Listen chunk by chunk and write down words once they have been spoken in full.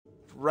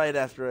right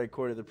after I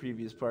recorded the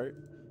previous part.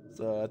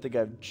 So I think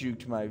I've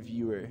juked my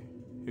viewer,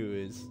 who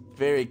is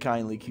very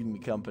kindly keeping me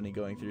company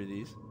going through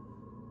these.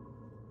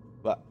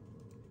 But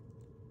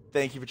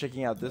thank you for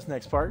checking out this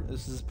next part.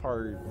 This is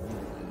part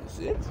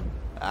 6?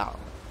 Ow.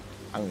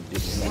 I'm going to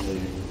dig into that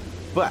later.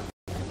 But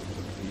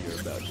you're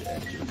about to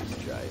enter this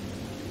giant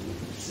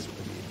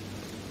facility.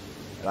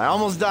 And I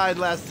almost died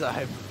last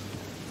time.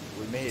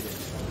 We made it.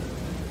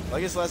 Well,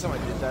 I guess last time I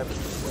did die, but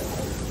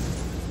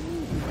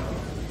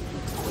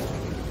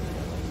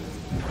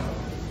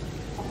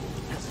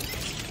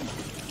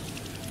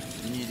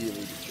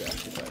immediately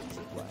distracted by the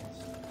zip lines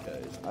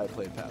because I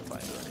played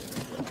Pathfinder on it.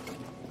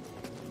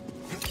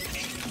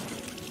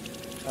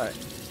 Alright.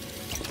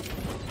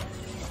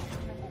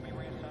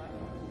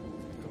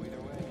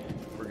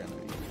 We're gonna be.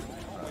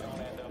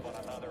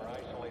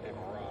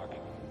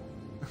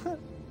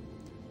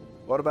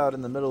 What about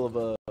in the middle of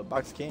a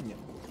box canyon?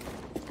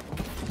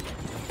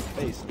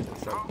 Space.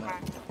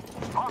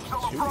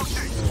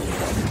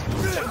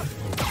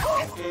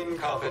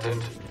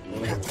 Incompetent.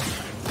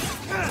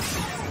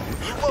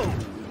 Whoa!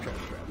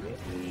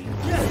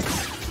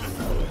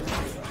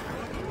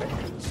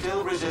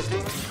 Still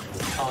resisting?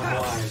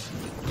 Unwise.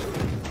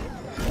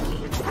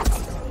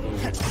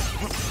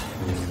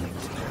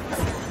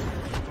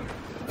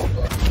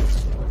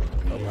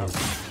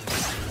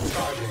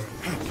 Charging.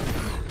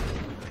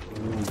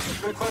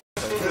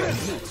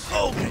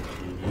 Okay.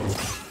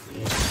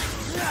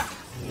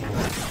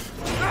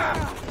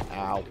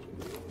 Ow.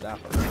 That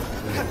hurt.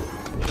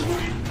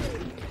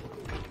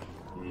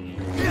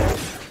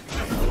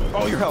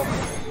 Oh, your health.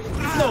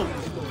 No.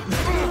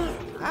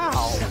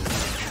 Ow.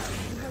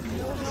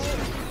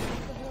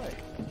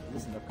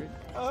 This is an upgrade.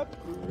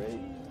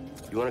 Upgrade.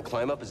 You want to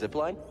climb up a zip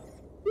line?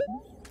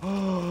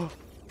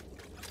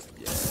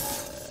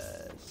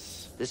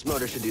 Yes. This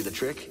motor should do the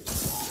trick.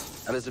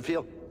 How does it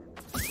feel?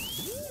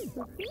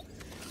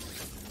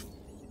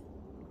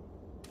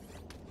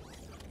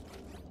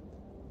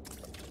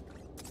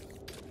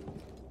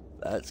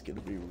 That's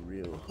gonna be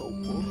real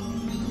hopeful.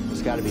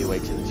 There's got to be a way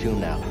to the tomb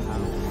now.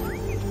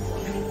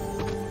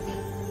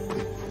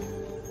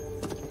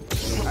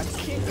 I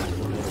can't.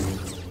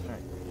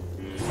 Alright.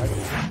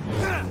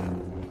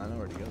 I know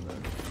where to go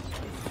then.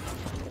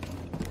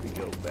 We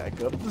go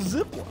back up the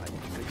zip line.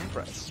 Big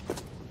press.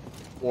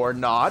 Or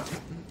not.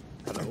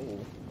 Hello.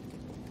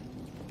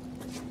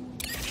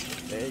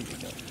 There you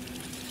go.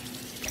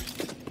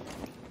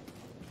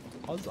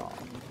 Huzzah.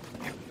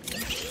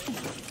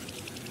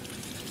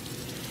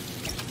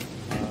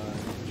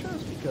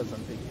 Just because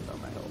I'm thinking about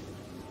my health.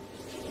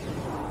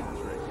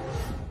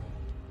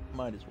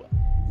 Might as well.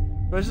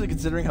 Especially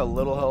considering how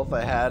little health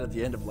I had at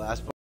the end of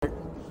last part.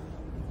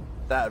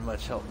 That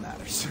much health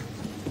matters.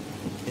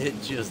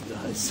 It just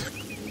does.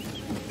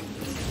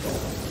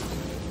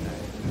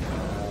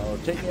 Oh,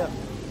 take me up.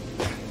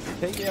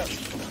 Take me up.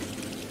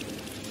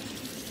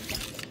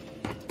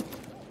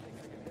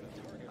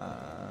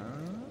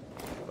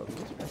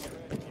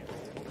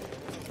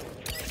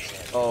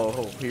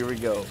 Oh, here we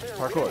go.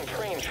 Parkour.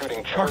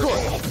 Parkour.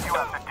 You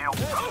have to deal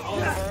with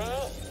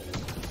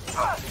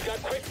Got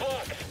quick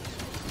blocks.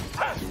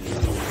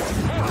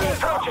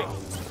 Approaching.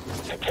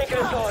 I'm taking a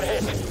solid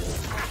hit.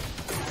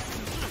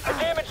 I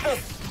damaged them.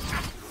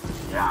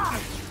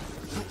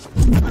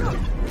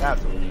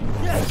 Absolutely.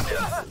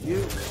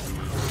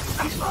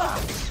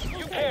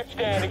 You can't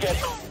stand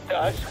against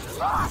us.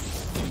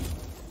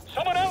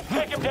 Someone else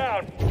take him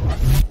down.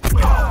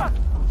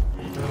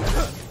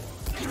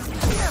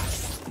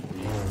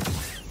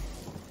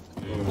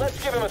 Let's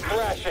give him a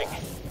thrashing.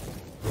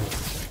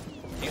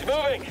 He's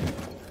moving.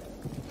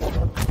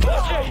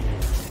 Watch it.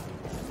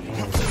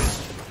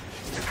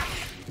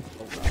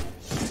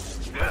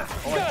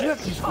 Oh, I do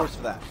have to use force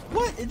for that.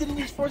 What? It didn't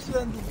use force for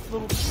that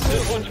little...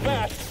 This one's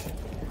fast.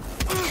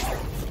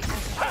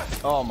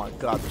 Oh my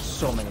god, there's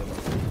so many of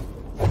them.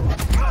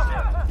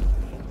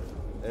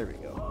 There we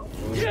go.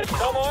 Yes,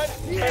 someone.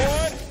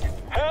 Anyone?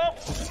 Help.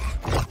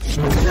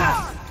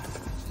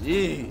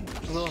 Gee.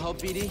 A little help,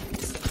 BD?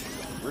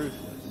 Ruthless.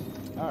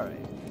 Alright.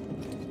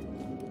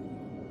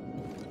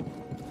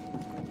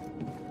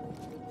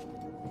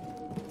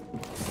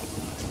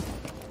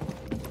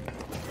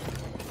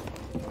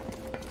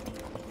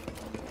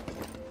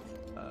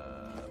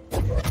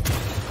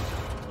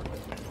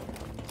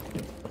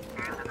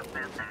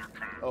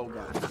 Oh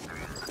god.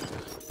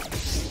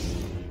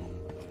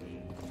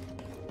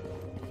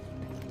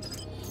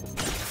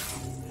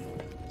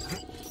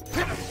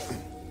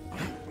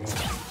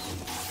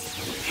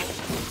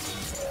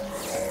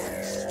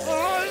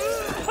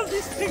 Oh,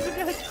 these things are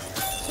dead.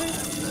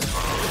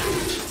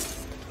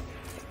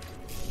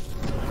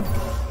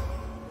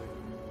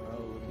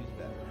 Oh, he's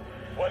back.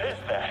 What is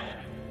that?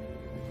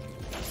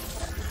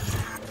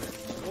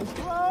 Let's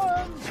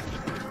run!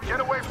 Get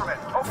away from it.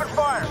 Open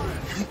fire.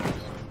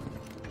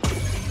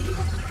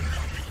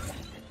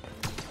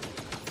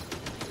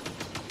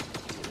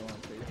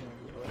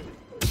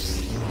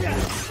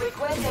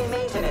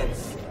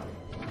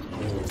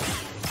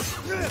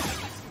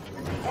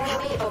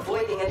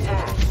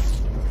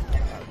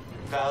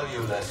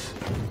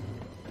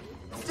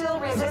 Still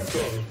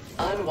resisting.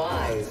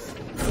 Unwise.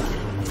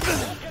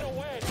 Get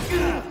away!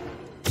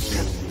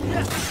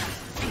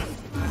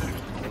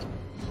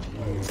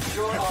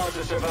 Your odds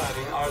of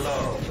surviving are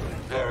low.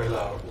 Very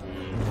low.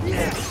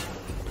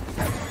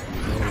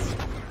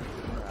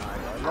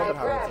 I love it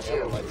how grabbed it's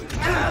you. like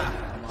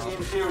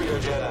Inferior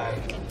Jedi.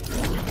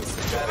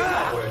 Jabbing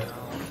upward.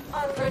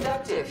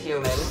 Unproductive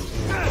human.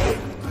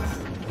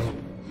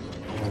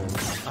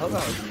 I love how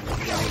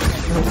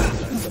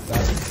it's the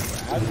best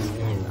grabs.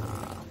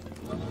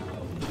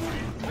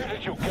 Where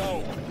did you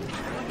go?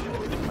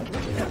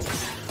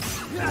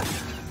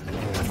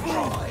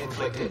 Trauma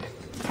inflicted.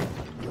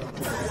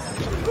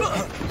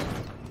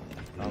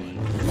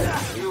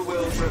 You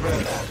will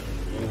regret that.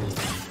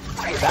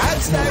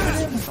 That's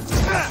happening.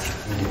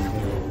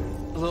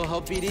 A little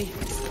help, BD?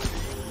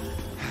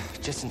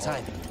 Just in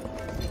time.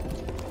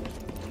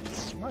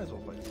 Might as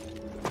well play.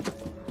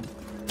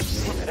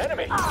 An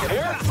enemy. You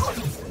hear?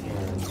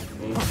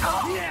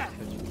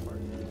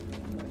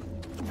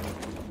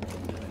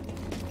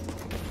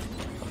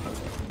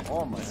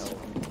 All my health.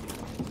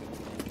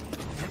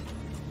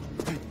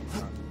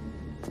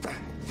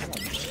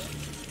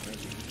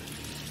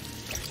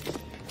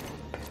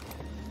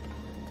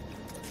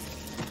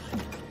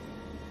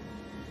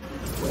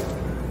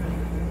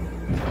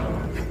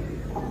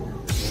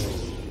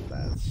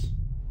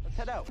 Let's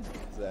head out.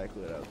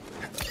 Exactly what I was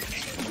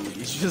thinking.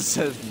 He just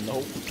says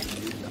nope.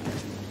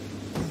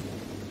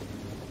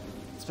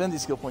 Spend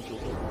these skill points.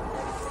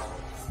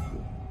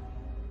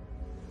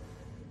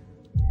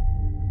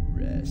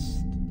 Rest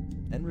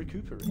and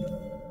recuperate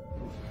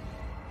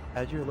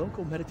at your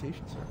local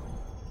meditation center.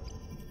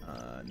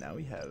 Now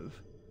we have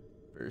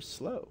Burst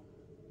Slow.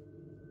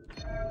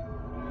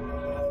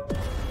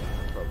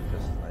 Probably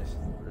just as nice as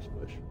the first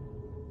push.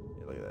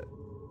 Yeah, look at that.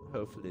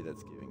 Hopefully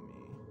that's giving me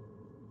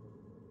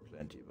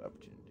plenty of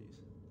opportunities.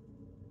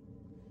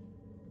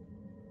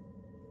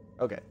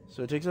 Okay,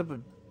 so it takes up a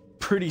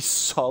pretty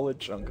solid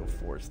chunk of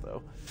force,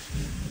 though.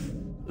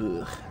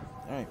 Ugh.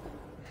 Alright.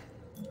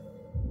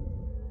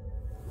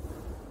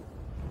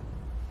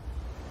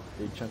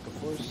 Big chunk of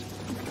force.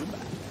 Goodbye.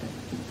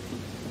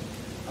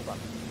 How about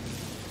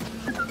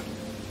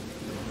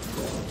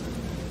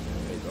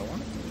okay, do I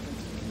want it?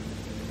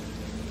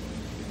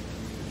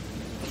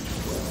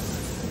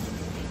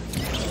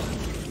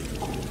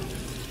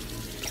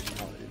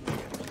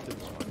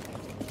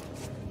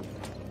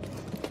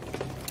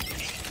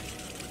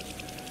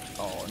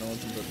 Oh, no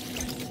one's in the...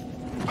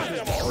 Hit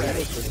him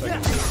already.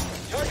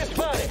 Target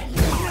spotted.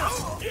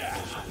 Yeah.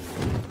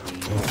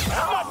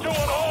 I'm not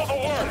doing all the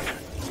work.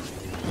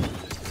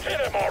 Hit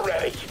him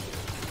already.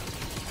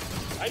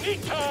 I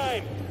need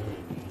time.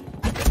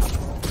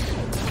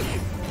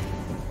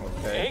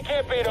 Okay. He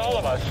can't beat all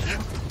of us.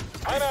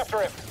 I'm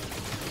after him.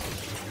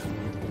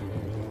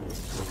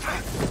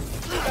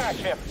 Smash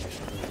him.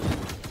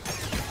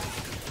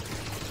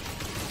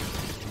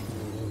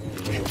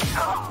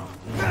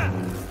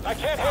 I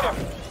can't hit him.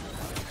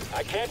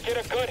 I can't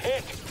get a good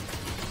hit.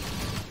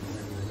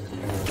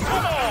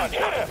 Come on,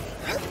 hit him.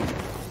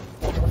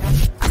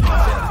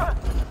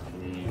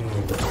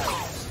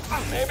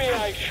 Maybe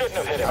I shouldn't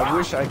have hit him. I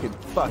wish I could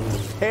fucking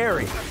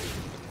parry.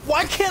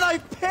 Why can't I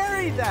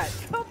parry that?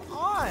 Come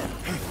on!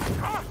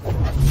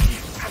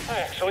 I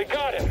actually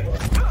got him.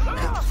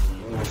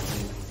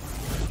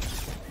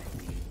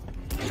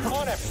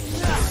 On him.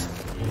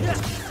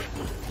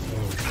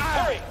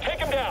 Hurry, take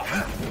him down.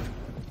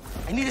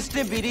 I need a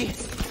stim, BD.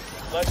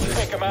 Let's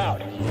take him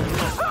out.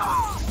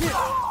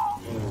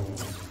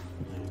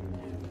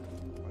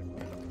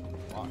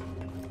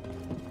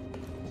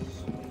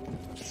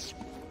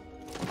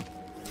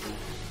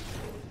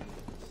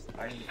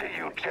 I see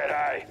you,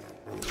 Jedi.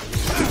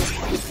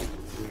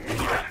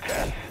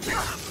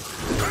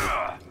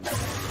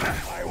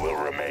 I will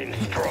remain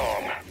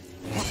strong.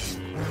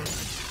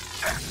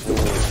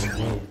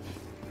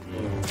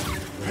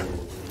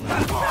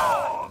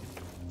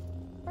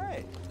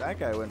 Hey, that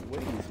guy went way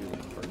easier than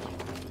the first one.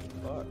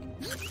 Fuck.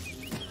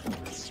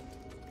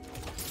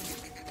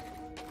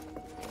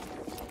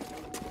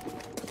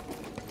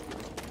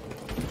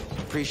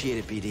 Appreciate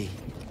it, BD.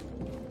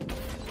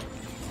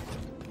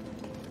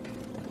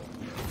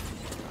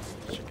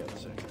 Check out the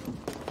second.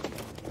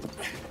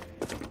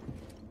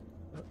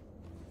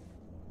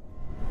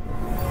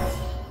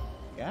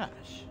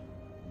 Gosh.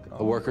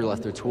 A worker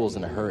left their tools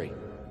in a hurry.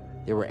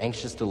 They were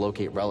anxious to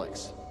locate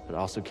relics, but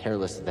also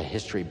careless of the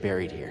history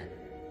buried here.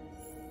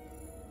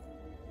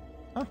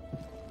 Huh.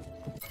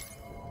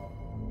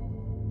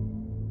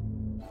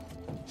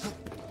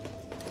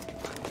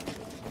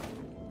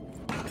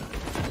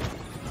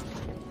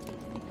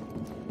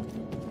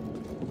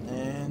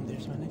 And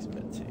there's my next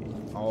meditate.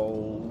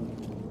 Oh.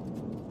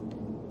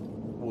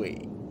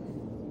 Wait.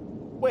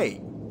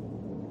 Wait.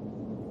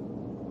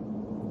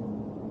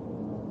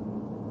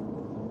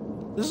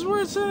 This is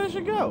where it said I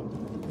should go.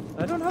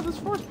 I don't have this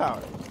force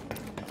power.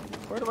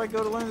 Where do I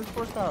go to learn this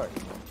force power?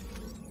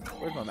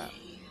 Where's my map?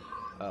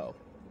 Oh.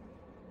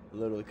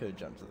 Literally could have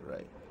jumped to the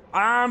right.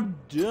 I'm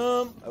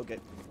dumb. Okay.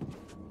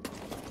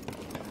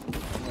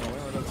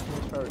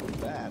 most part is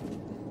bad.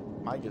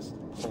 I just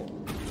pull.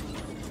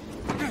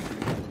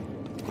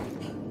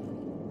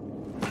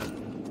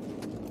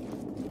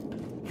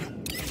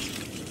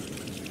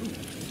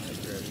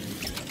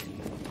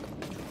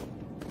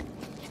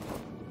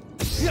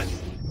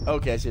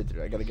 Okay, I see it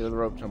through. I gotta get to the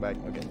rope, come back.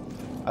 Okay.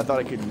 I thought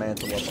I could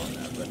mantle up on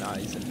that, but nah,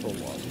 he's in full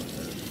wall.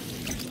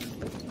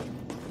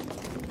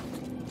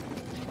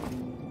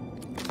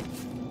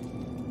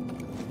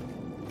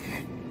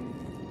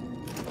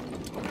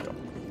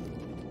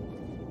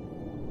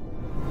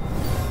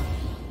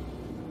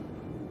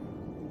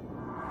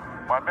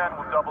 My men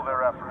will double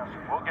their efforts.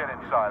 We'll get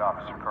inside,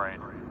 Officer Crane.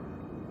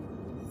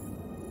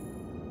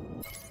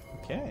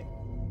 Okay.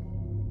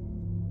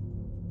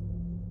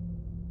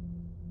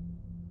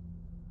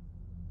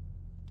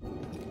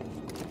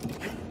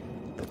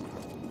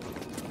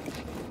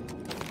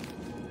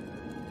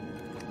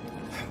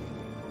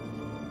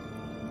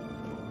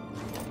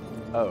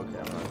 Oh, okay,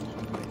 I'm not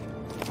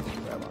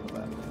grab onto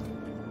that.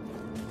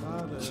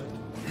 Got it.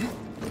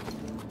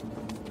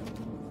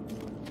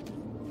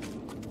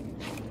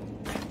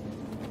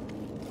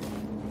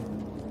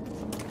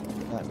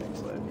 That makes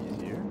life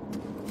easier.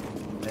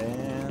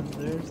 And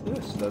there's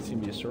this. That's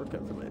gonna be a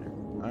shortcut for later.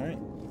 Alright,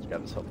 let's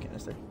grab this health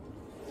canister.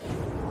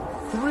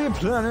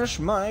 Replenish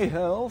my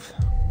health.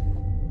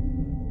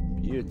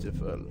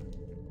 Beautiful.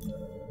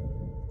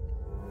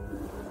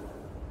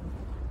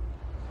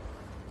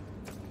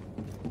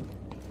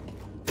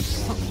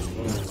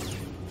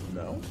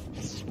 No.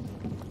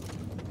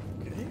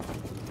 Okay.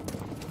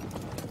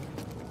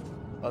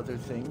 Other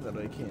thing that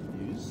I can't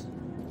use.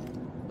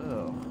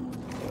 Oh.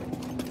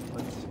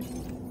 Let's see.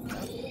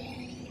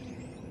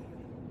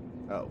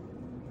 Oh.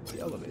 The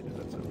elevator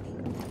that's over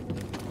here.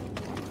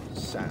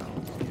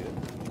 Sounds good.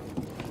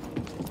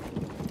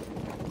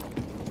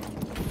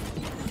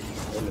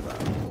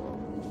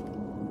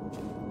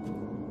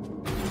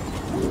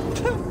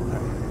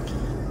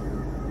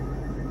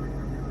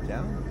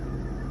 Down.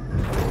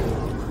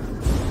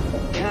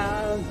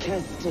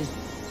 Kestis.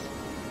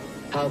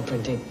 How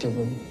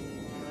predictable.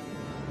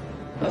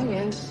 Oh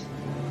yes,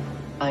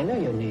 I know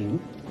your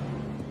name,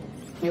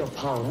 your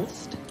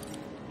past,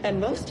 and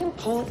most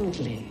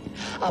importantly,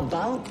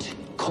 about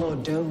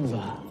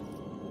Cordova.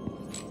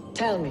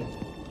 Tell me,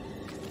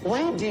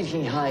 where did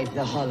he hide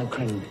the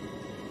holocron?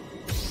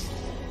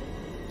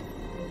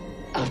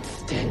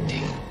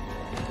 Outstanding.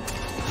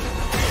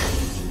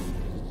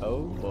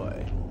 Oh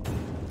boy.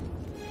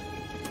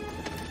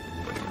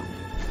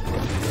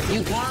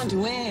 You can't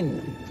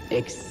win.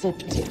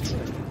 Accept it.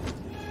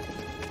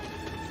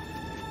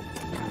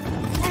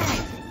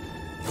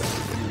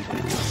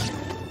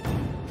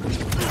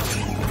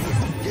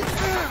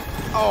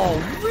 Oh,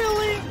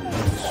 really?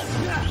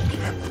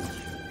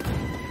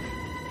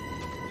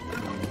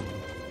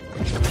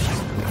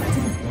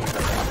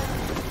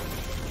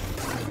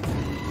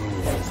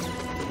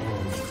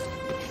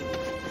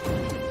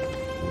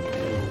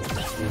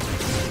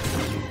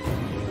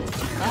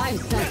 I've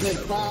suffered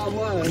far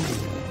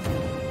worse.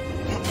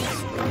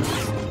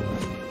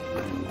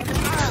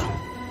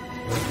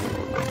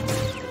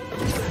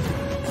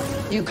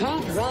 You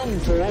can't run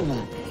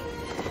forever.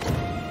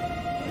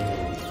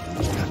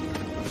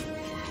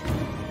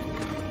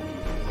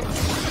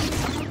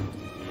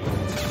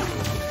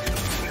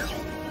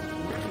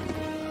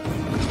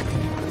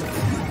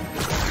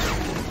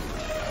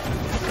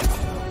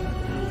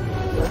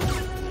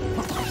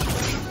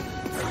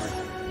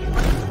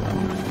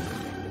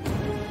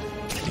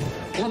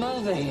 Come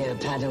over here,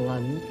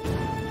 Padawan.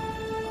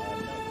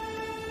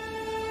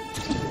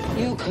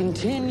 You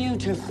continue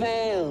to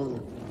fail.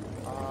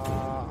 I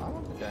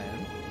don't think I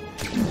am.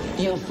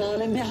 You're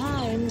falling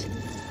behind.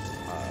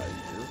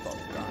 You're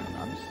falling behind.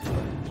 I'm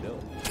still chill.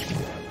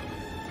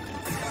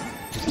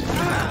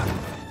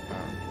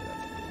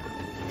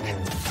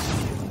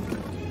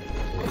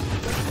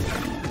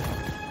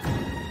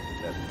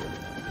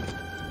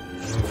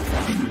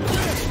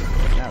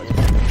 Now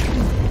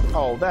it's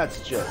oh, that's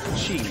just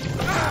cheap.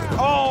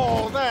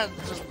 Oh,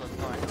 that's just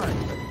annoying.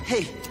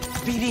 Hey,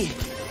 BD.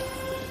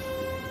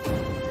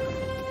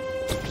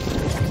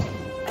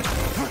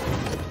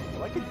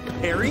 I could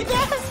parry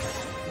that?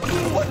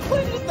 What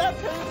point is that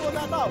parryable and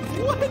that not?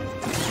 What?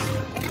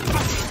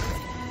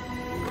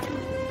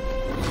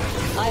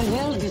 I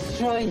will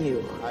destroy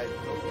you.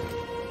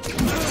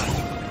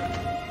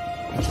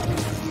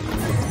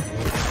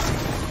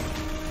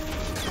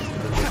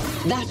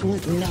 That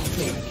was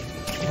nothing.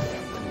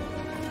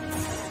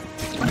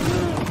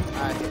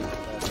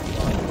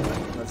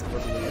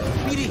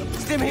 BD,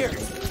 stim here.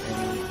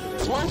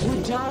 What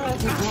would Dara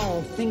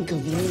Tapal think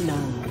of you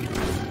now?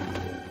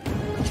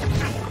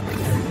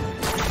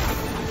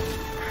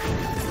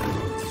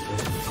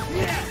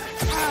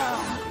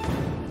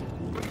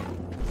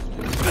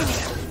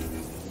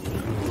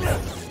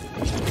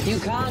 You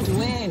can't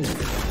win.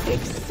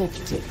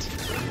 Accept it.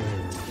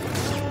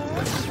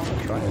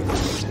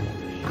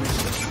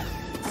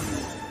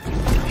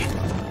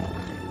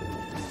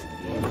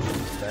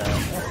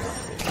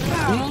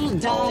 You'll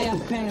die a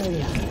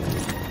failure.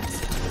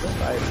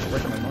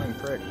 Like an annoying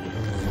prick.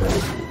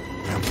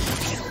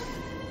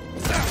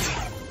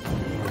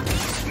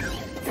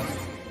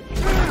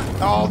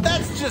 Oh,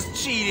 that's just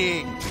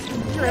cheating!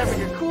 You're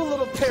having a cool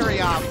little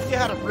parry off. You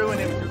had to ruin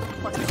it with your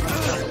fucking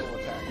special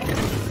attack.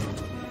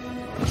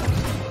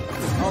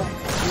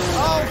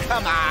 Oh,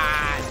 come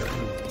on!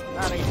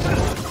 Not even.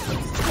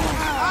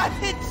 I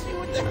hit you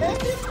with the head.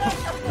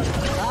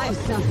 I've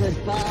suffered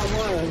far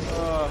worse.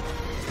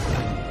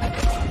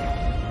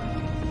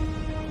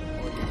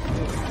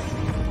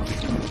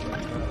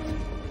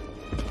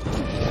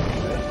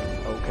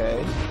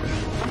 Okay.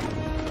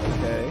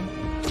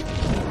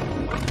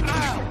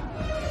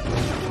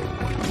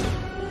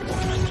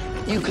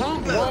 You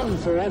can't run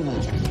forever.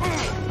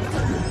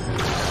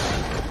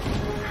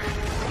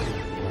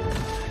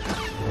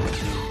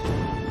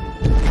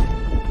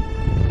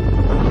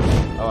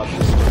 Oh, I'm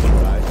just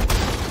gonna die.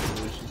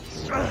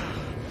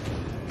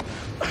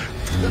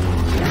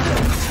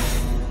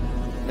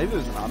 Maybe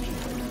there's an option.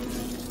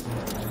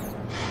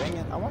 Dang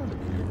it, I wanted to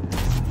be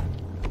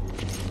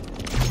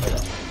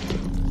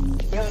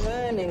here. You're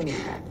learning.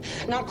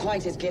 Not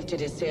quite as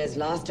gifted as Sear's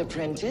last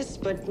apprentice,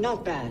 but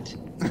not bad.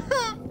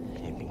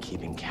 You've been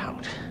keeping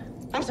count.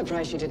 I'm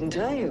surprised she didn't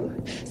tell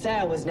you.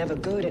 Sarah was never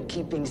good at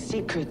keeping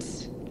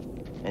secrets.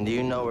 And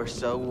you know her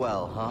so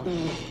well, huh?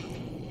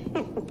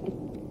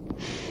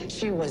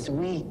 She was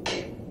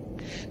weak.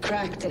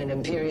 Cracked in an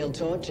Imperial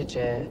torture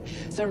chair.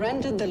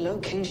 Surrendered the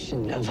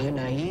location of her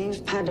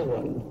naive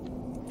Padawan.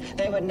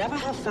 They would never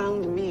have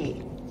found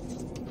me.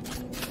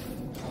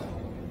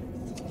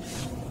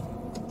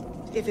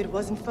 If it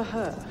wasn't for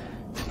her,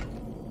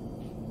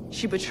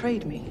 she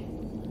betrayed me.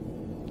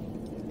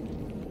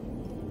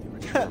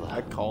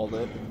 I called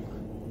it.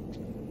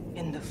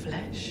 In the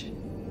flesh.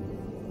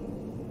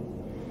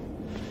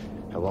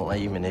 I won't let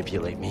you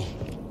manipulate me.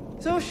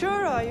 So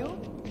sure are you?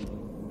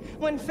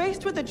 When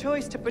faced with the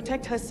choice to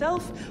protect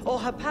herself or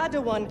her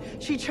Padawan,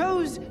 she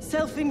chose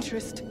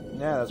self-interest.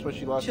 Yeah, that's what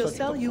she lost. She'll touch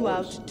sell with the you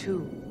Force. out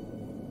too.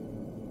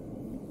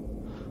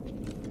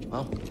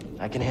 Well,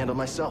 I can handle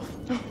myself.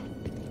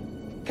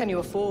 Can you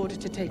afford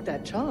to take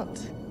that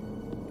chance?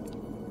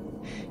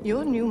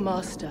 Your new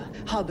master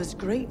harbors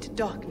great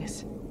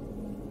darkness.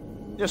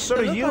 Yeah, so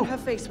The do look you. on her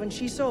face when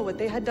she saw what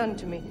they had done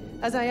to me,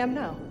 as I am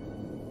now.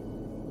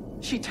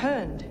 She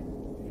turned,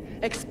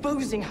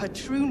 exposing her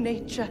true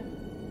nature.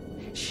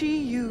 She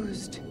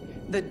used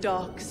the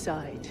dark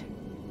side.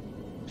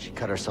 She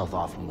cut herself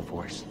off from the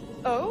Force.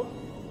 Oh?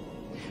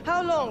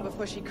 How long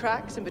before she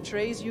cracks and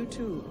betrays you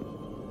too?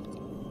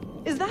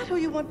 Is that who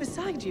you want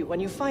beside you when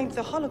you find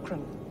the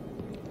holocron?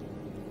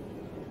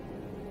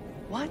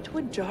 What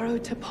would Jaro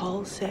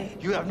Tapal say?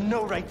 You have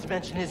no right to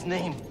mention his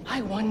name.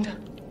 I wonder,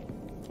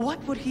 what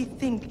would he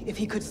think if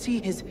he could see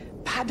his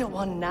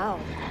Padawan now,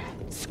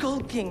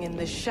 skulking in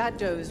the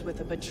shadows with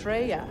a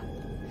betrayer,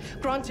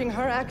 granting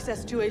her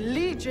access to a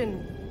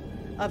legion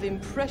of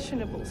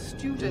impressionable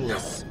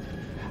students? No.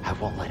 I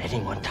won't let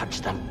anyone touch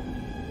them.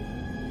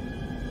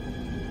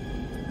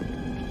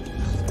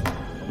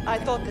 I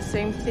thought the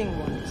same thing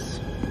once.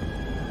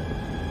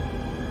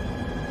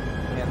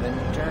 And then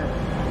you turn.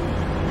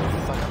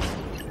 Fuck.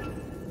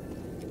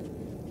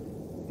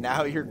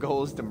 Now your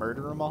goal is to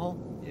murder them all?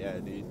 Yeah,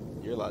 dude.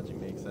 Your logic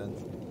makes sense.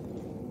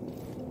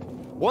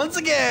 Once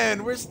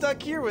again, we're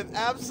stuck here with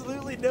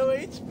absolutely no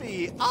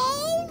HP.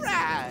 All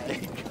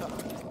right.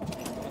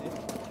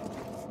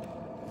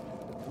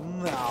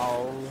 No.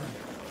 All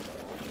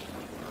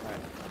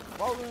right.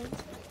 Ball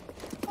runs.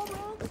 Ball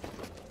runs.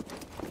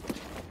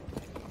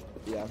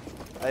 Yeah.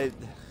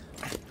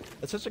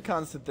 It's such a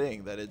constant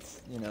thing that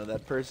it's, you know,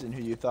 that person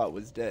who you thought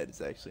was dead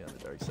is actually on the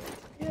dark side.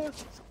 Yeah.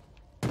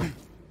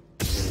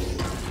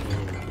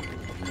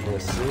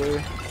 Yes,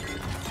 sir.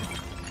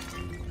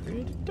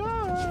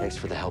 Thanks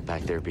for the help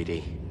back there,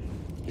 BD.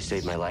 You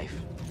saved my life.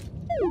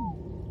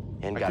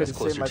 And I got us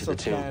couldn't save closer to the myself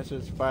tomb.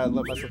 chances if I had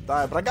let myself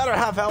die, but I got her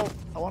half health.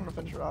 I wanted to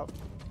finish her off.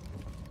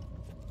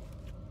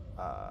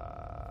 Do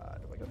I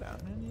go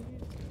down any of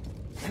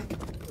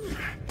these?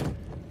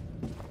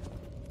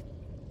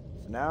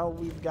 So now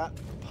we've got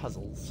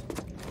puzzles.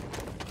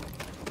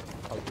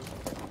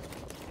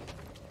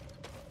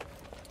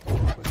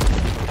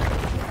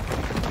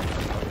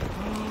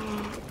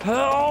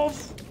 Help!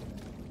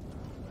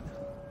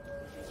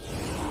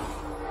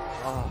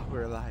 Oh,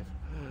 we're alive.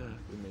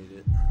 We made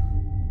it.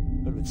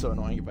 Would have been so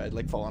annoying if I had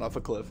like fallen off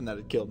a cliff and that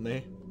had killed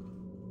me.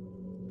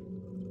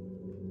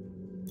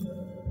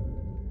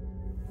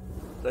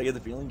 Do I get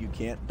the feeling you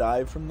can't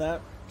die from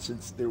that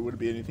since there wouldn't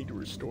be anything to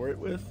restore it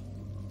with?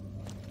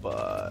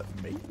 But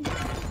maybe.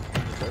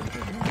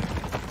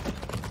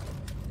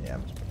 Yeah,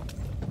 I'm just.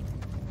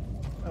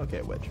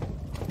 Okay, wedge.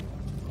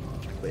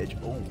 Wedge.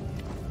 Oh.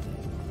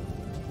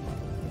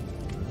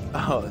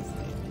 Oh, it's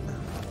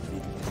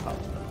neat.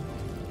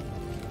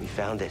 We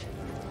found it.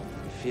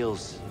 It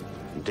feels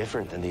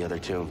different than the other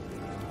tomb.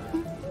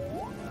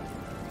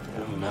 I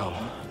don't know.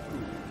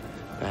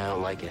 I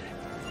don't like it.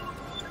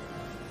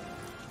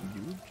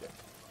 You object.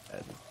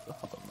 That is the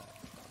hub map.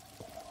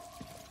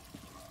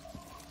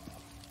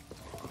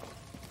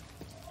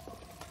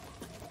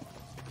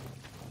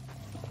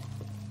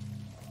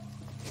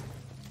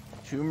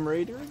 Tomb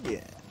Raider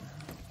again.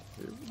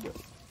 Here we go.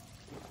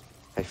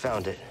 I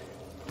found it.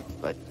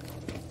 But,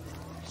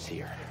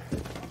 Seer,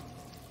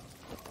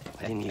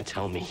 why didn't you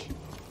tell me?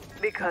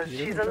 Because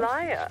she's a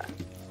liar.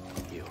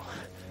 You.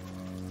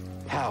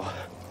 How?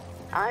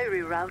 I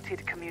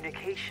rerouted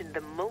communication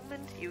the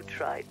moment you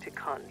tried to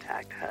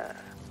contact her.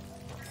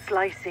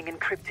 Slicing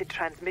encrypted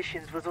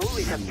transmissions was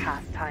always a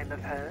pastime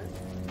of hers.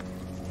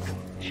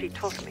 She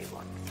taught me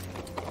once.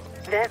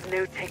 There's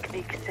no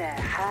technique Sigh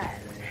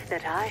has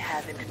that I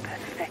haven't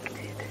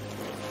perfected.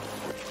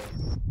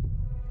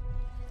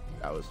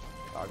 That was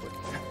awkward.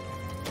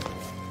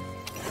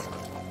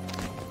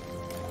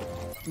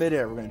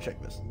 Mid-air, we're gonna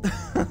check this.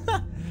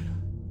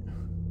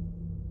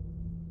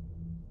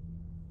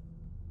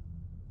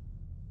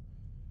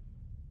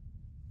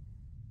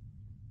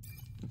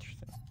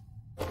 Interesting.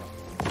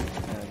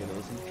 And I gotta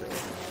listen to trailer.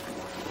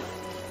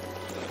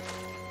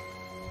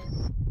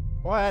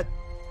 What?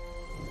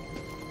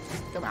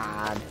 Come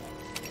on.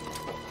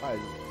 Why is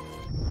it?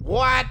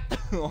 What?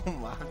 Oh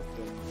my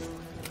goodness.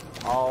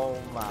 Oh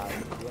my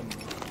goodness.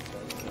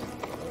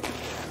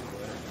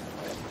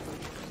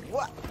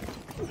 What?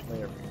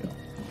 There we go.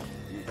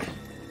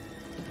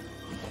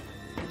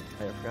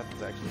 Hey, I forgot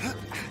this actually.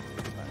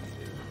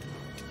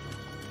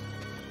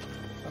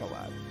 Not a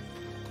lot.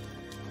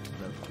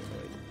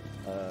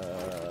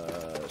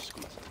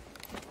 Squeeze.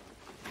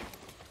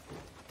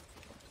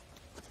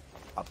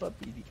 Pop up,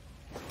 BD.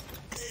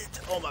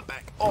 Oh, my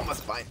back. Oh, my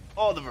spine.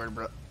 Oh, the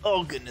vertebra.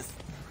 Oh, goodness.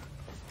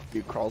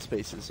 Your crawl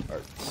spaces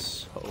are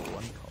so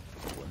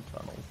uncomfortable in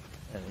tunnels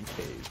and in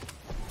caves.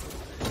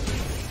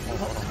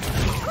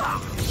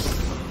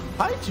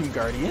 Hi, Tomb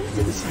Guardian.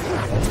 Good to see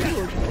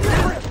you.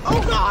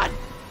 Oh, God!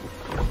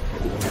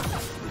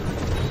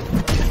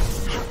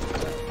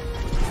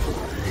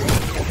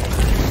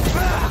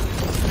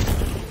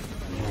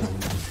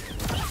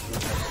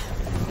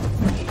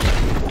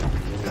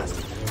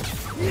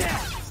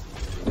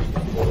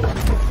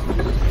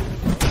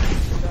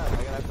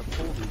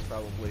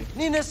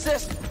 Need an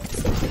assist!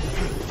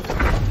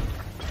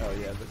 Oh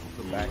yeah, this is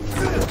the back.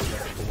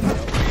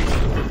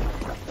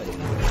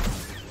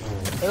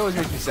 It always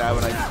makes me sad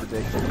when I use the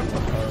dick.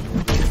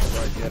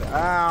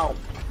 Ow!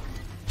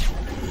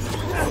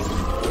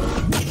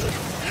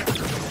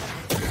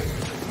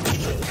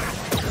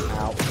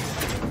 Ow.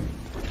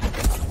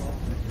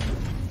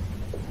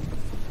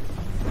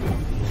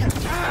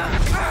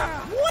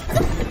 What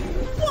the?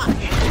 What?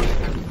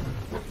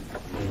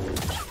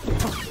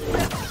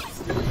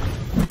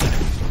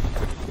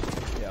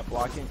 Yeah,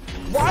 blocking.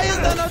 Why is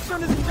that not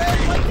turning his red?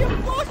 I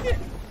can't block it!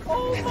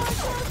 Oh my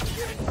gosh!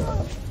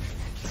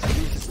 I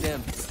need to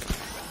stem.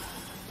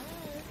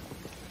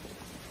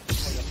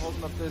 I'm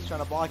holding up this,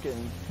 trying to block it,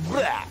 and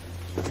blah!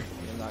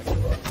 I'm not gonna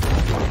block.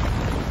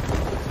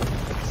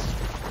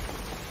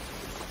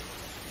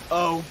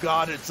 Oh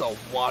god, it's a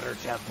water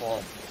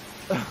temple.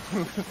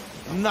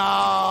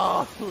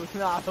 No,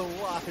 not a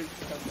water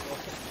temple.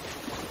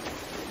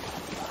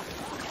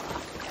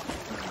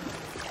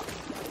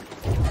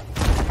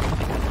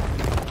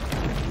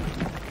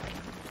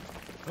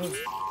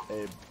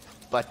 A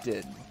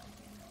button.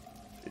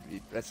 Did we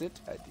press it?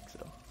 I think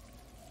so.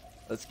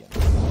 Let's get it.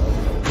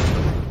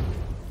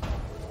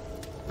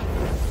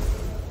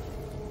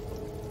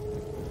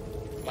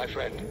 My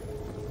friend,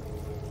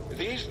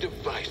 these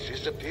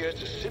devices appear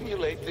to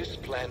simulate this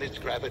planet's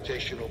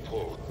gravitational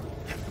pull.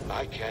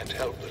 I can't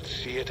help but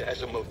see it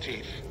as a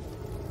motif.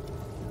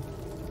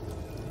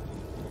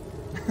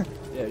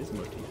 Yeah, it's a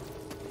motif.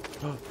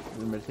 Is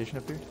there meditation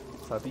up here?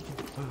 Stop peeking.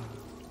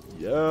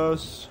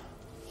 Yes!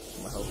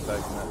 My health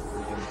back in that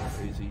freaking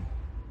crazy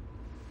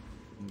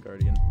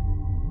Guardian.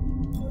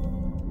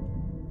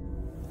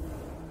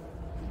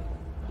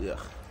 Ugh.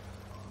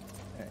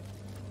 Hey.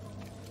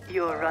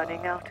 You're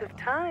running out of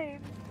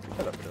time.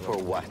 Shut up, For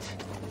what?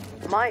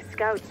 My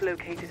scouts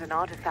located an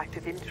artifact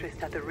of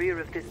interest at the rear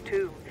of this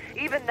tomb.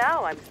 Even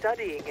now I'm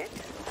studying it,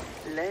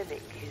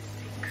 learning his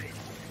secrets.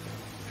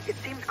 It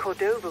seems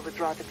Cordova was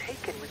rather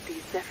taken with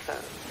these Zephyr.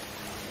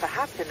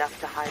 Perhaps enough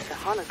to hide the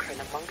holocron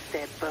amongst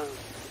their bones.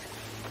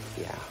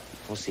 Yeah,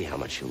 we'll see how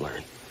much you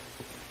learn.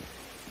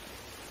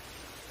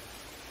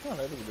 I'm not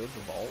able to go to the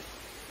vault.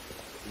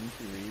 Didn't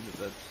you read that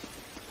that's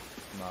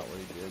not what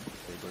he did?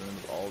 They put him in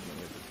the vault and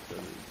we had to go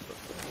to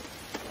stuff.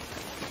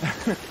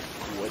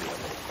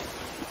 Whatever.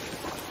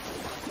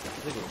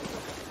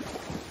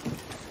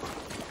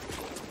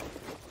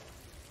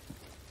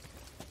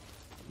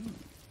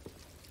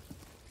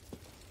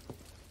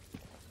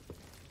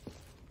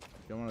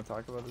 You don't want to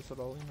talk about this at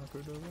all, you know,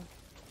 Cordova?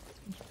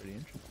 It's pretty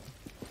interesting.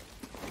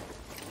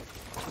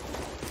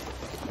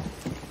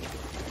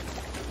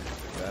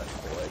 That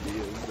whole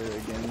idea is there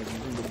again of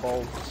using the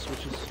ball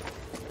switches.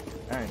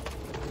 Alright.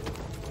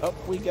 Up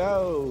we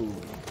go!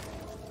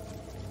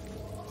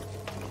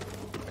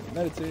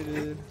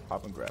 Meditated.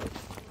 Hop and grab.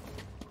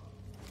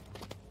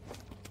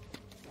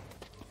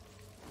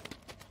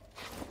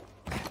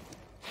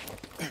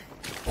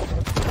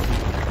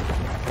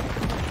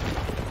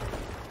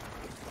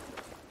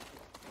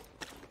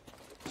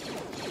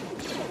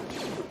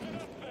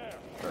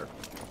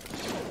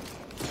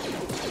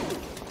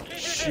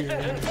 Sure.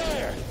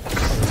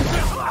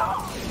 All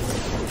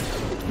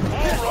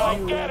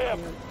right, get him.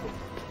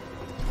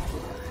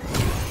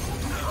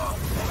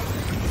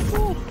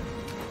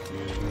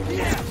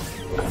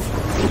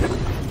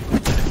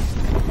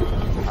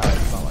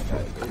 It's not like I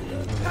agree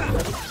with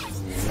that.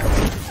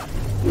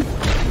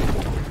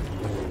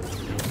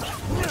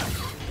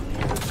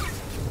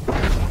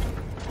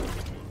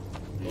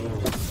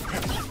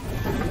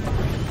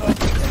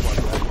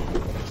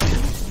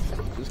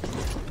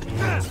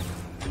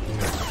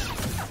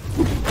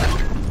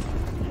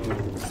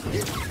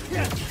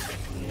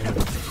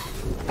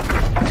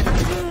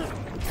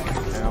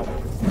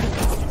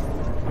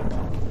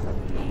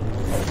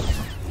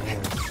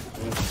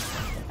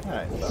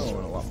 Alright, that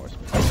one a lot more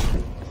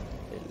smooth.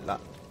 A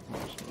lot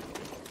more smooth.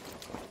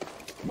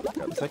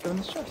 Got the second in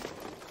this chest.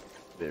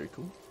 Very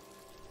cool.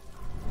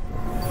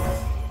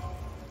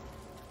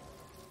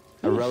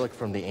 A relic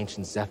from the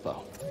ancient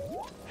Zepho.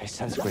 I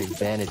sense great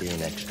vanity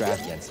and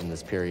extravagance in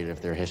this period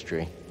of their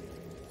history.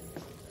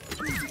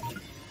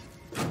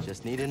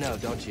 Just need to know,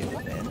 don't you?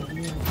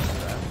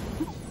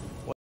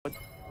 What?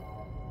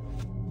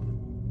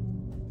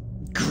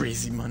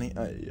 Crazy money.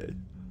 Yeah.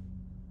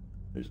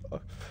 There's. I'm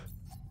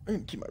gonna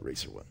keep my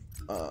racer one.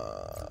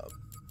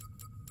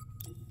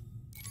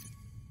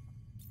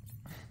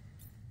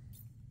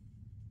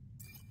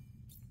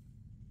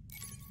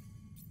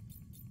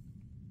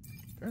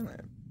 Apparently,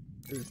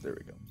 there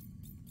we go.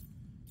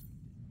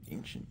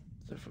 Ancient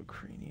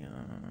Zephocrania.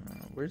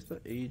 Where's the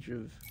Age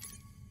of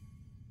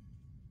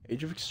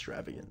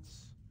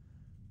Extravagance?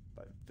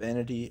 By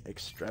vanity,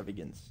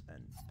 extravagance,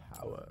 and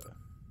power.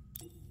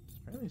 There's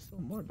apparently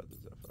still more about the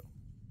Zepho.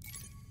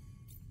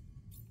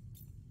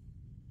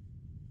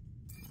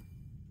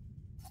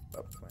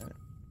 About the planet.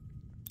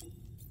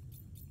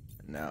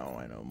 And now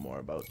I know more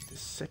about the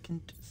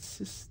second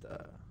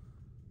sister.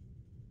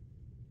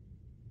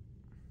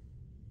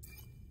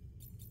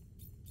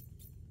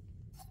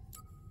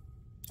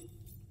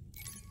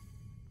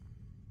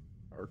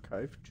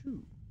 Archive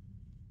 2.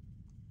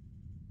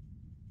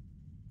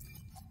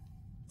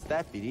 What's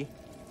that, BD?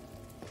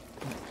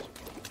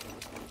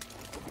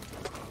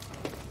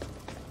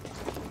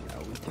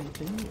 Now we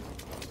continue.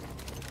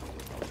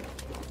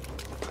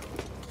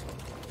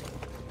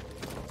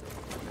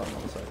 On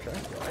the side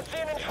track. I see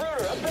an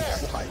intruder up there.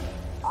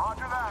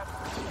 Roger that.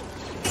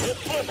 Just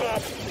slip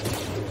up.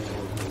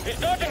 He's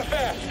dodging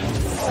fast.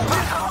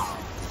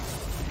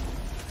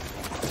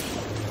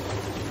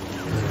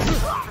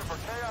 Super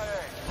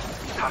KIA.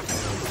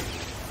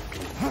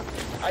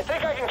 I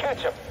think I can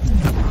catch him.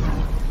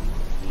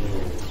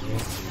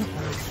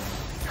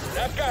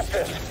 I've got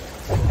this.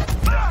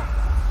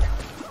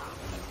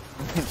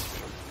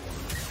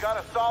 Got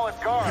a solid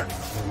guard.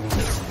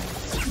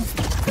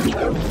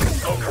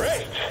 Oh,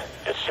 great.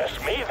 It's just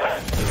me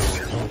then.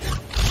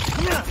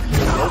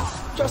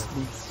 Just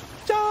me.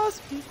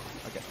 Just me.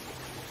 Okay.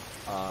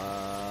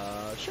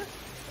 Sure.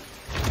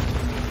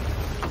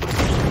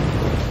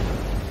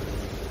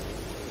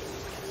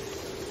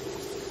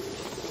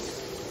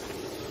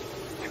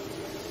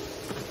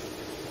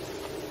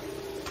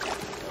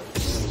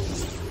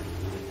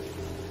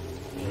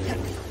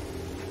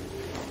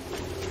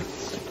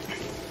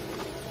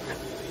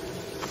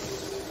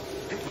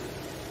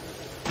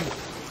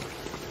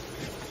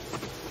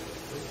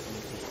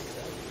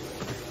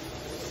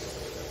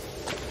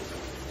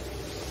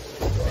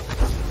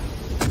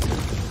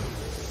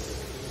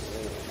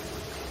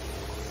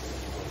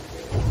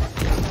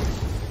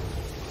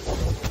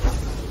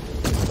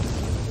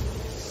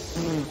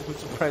 I'm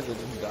surprised I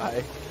didn't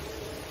die.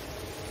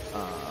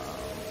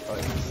 Oh, I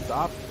can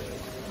stop this.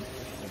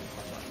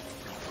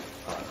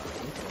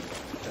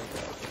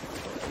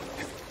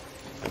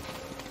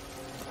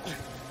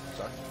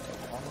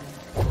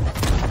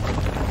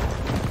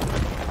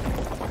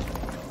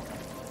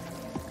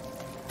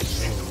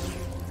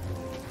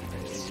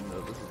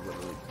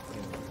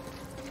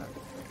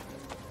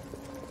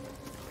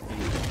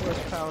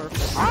 Horsepower.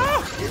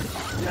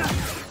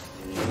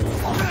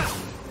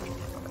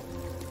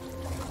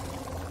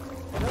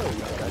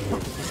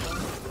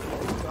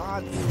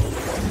 God.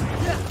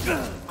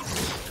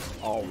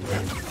 Oh,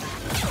 man.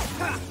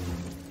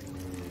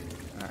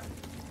 Alright.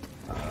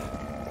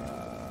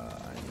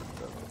 I need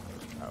the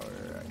horsepower.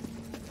 I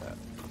need that.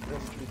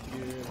 This with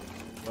you.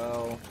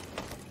 Well.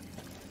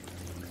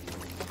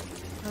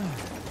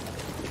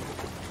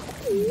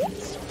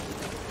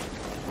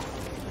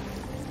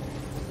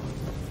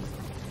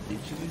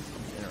 Each of these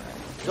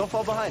interact. Don't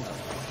fall behind.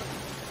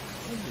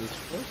 What is this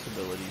force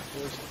ability?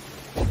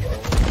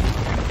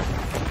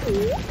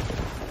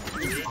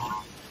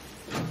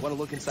 Want to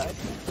look inside?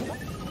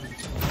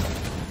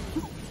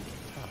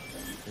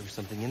 There was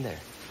something in there.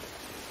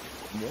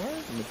 More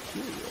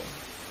material.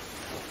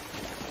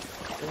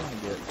 Trying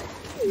to get.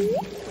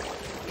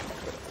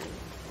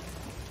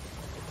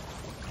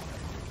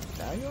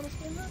 Now you want to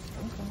spend that?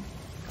 Okay.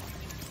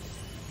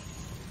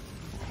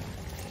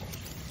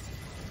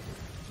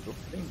 Go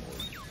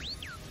framework.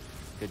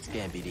 Good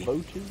scan, BD.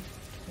 Coaches,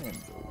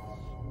 candles.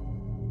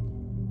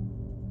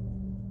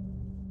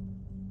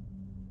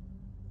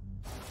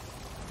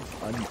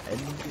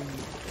 unending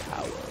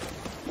power.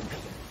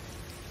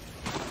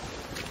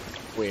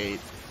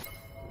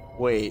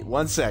 Wait,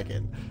 1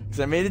 second. Because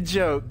I made a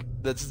joke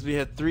that since we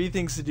had 3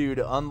 things to do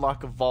to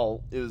unlock a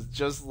vault, it was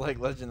just like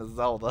Legend of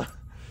Zelda.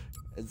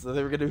 And so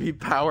they were going to be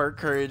power,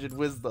 courage, and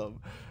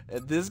wisdom.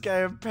 And this guy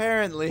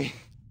apparently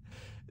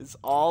is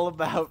all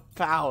about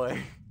power.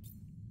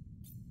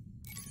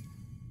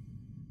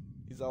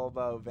 He's all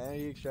about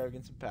vanity,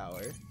 extravagance, and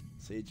power.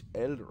 Sage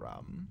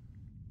Elram.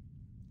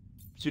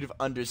 Pursuit of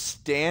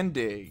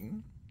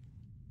understanding.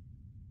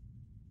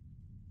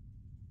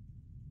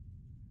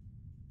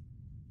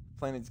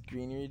 Planet's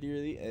greenery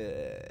dearly.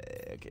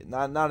 Okay,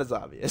 not as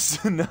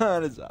obvious.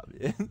 Not as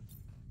obvious.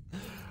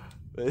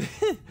 But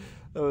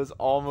that was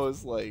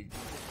almost like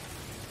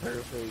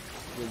perfect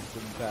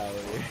wisdom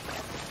power.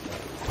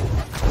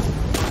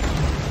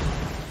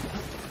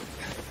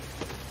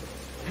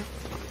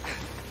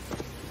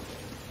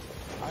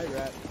 Hi,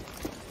 rat.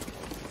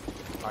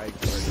 Hi,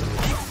 Gordon.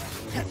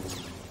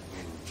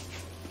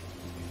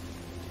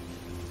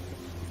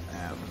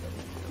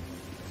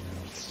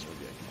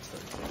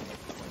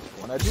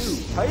 When I do,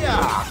 hiya!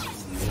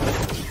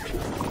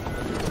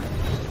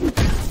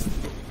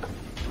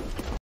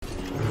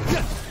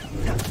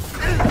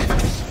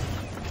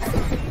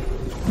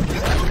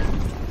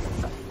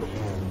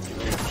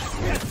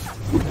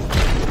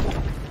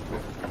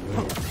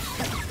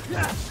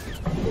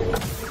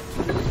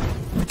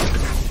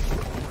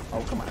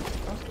 Oh, come on.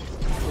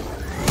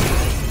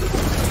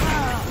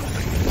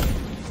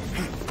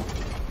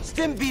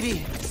 Stim,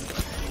 BD.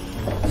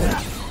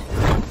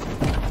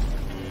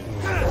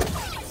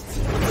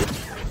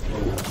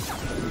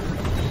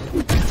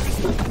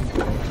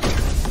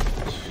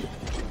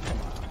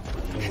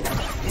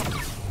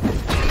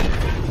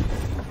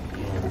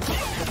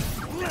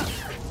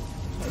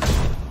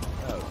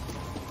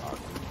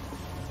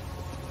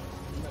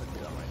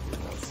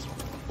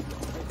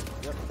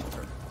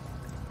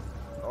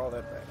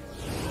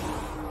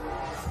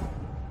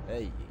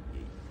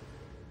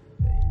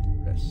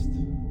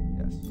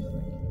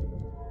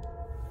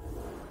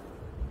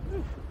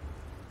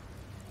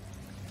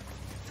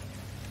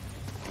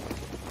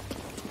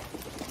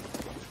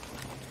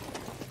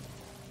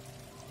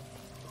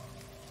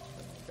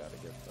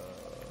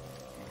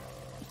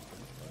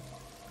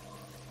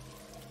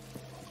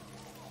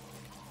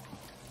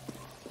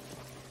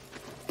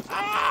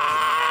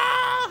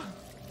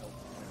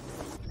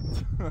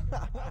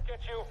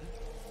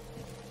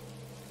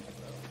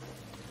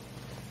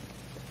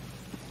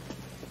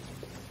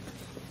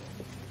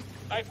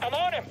 I'm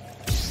on him!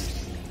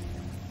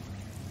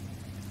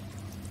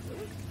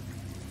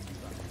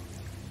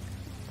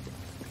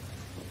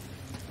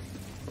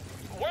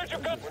 Where'd you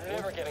go? We're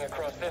never getting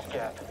across this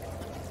gap.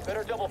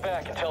 Better double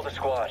back and tell the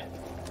squad.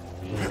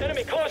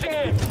 Enemy closing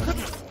in!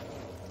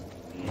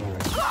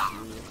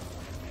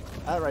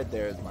 That right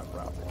there is my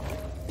problem.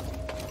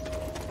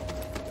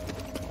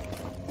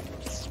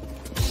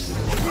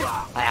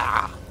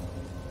 Ah!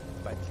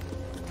 But,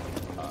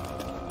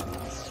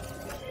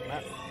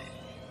 map.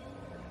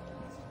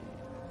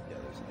 Yeah,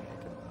 there's something I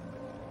can.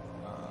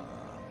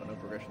 But no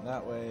progression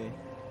that way.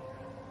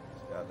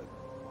 Just got it.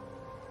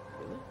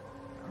 Really?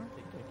 I don't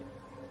think I can.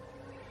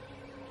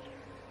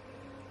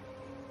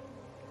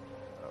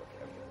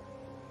 Okay.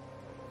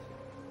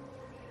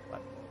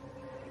 What?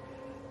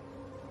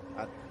 I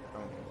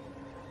don't.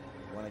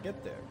 When I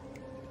get there.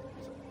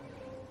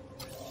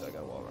 So I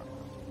got a wall run.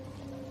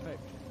 Right.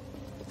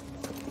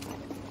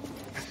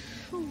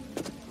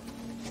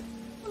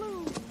 Hello.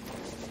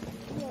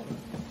 Wall run.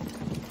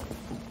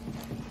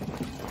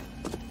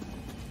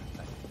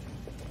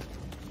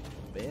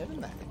 Very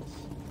nice.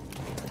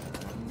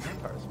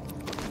 Parcel.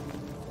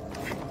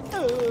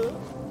 Oh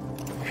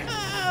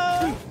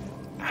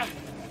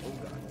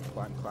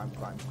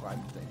god.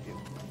 Climb. Thank you.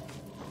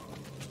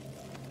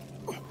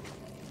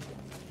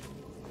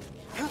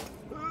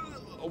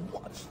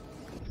 What?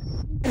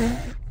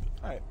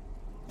 Alright.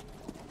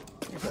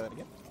 Let me try that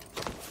again.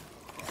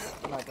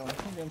 I'm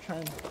gonna try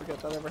and forget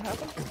that ever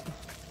happened.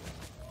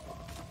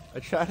 I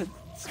tried to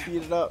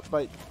speed it up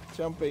by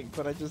jumping,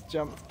 but I just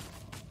jumped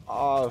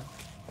off.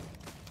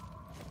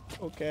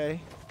 Okay.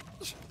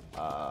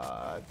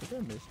 I think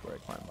I missed where I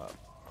climb up.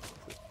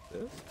 Is it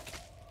this?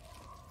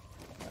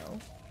 No.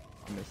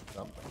 I missed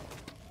something.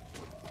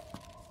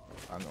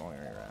 I'm the only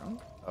way around.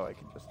 Oh, I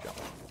can just jump.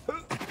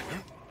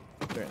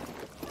 Very nice.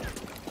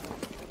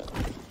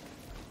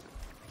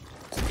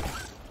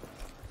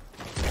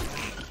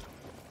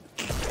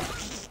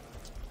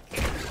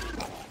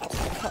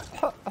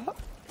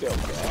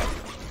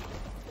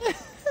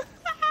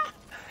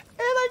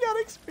 And I got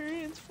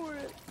experience for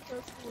it.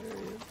 That's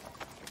hilarious.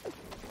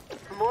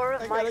 More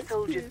of my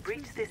soldiers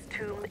breach this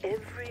tomb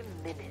every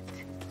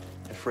minute.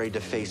 Afraid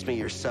to face me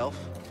yourself?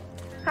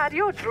 Had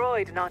your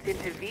droid not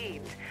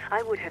intervened,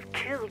 I would have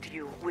killed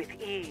you with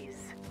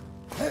ease.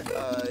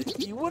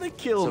 You would have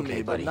killed okay,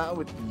 me, buddy. but not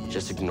with ease.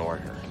 Just ignore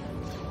her.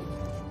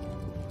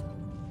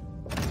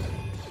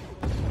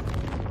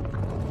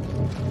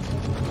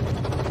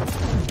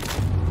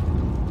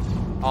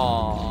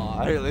 Aww,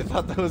 I really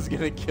thought that was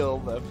gonna kill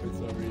them for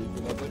some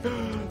reason. I was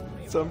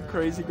like, some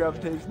crazy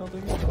gravitational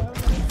thing is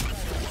happening.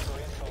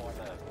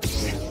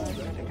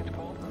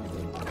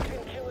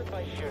 Kill it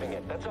by shooting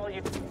it. That's all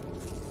you.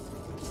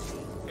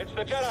 It's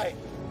the Jedi.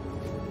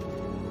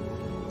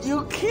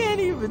 You can't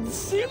even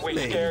see Did we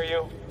me. scare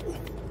you?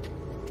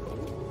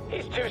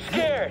 He's too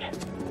scared.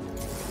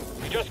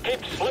 He just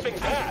keeps slipping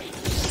past.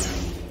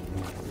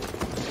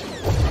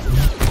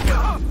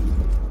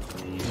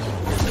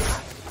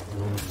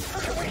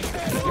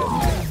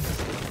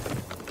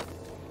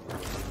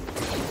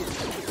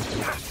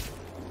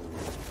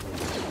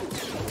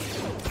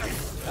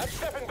 That's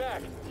stepping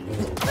back.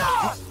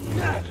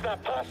 That's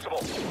not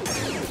possible.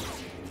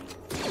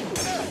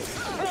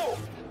 No.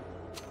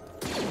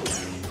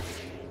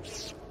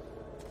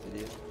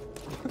 Idiot.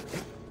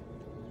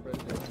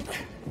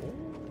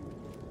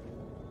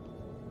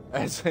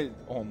 As I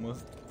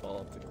almost fall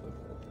off the cliff.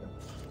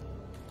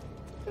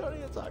 We don't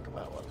need to talk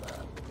about what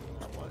that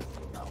was.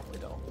 No, we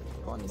don't.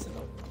 All needs to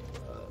know.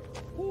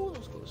 Ooh, that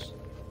was close.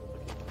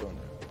 Okay, going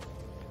there.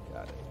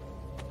 Got it.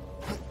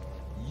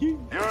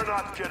 You're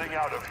not getting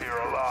out of here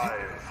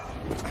alive.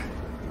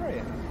 Where are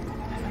you?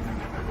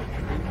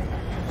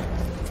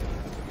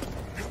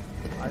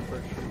 I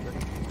first shooter.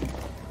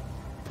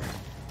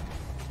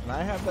 Can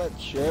I have that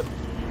chip?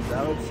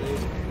 That would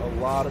save a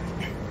lot of.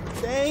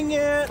 Dang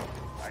it!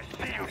 I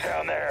see you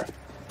down there.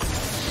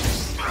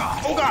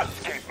 Oh God!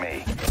 Escape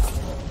me.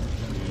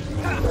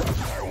 I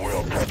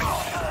will protect you.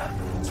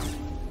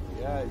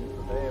 Yeah,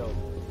 you failed.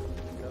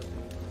 Guys.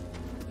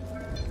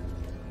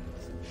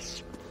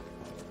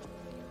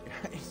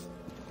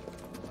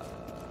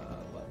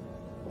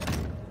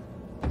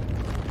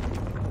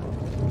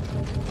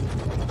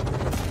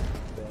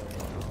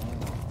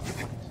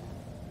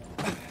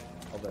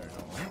 Oh, there,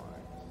 no.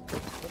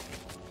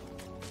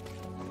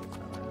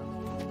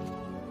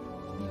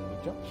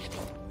 Jump.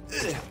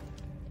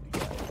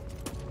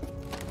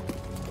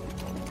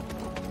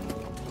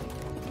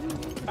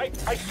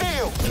 I see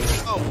you.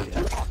 Oh,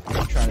 yeah.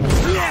 I'm trying to.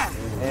 Yeah!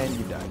 And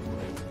you died.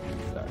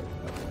 Sorry.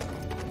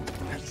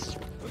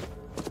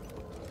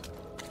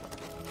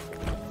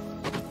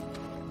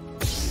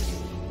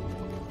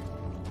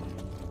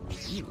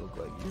 You look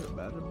like you're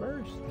about to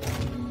burst.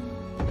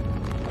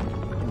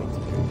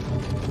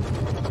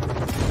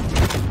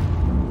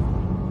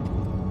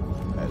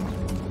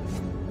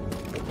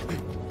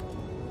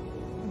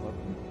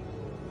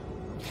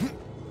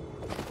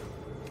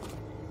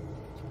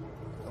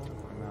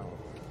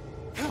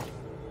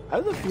 I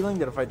have the feeling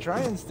that if I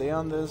try and stay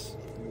on this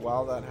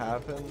while that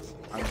happens,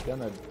 I'm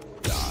gonna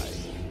die.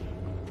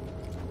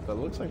 But it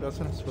looks like that's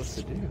what I'm supposed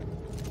to do.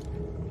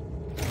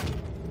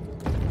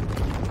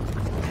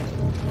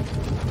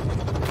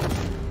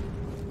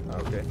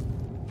 Okay.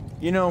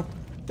 You know,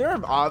 there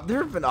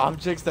have been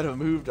objects that have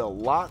moved a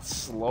lot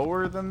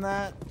slower than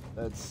that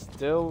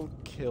still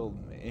killed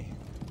me.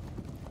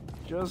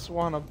 Just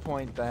want to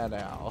point that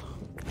out.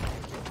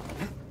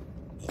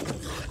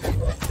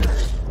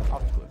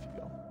 Off the cliff you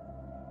go.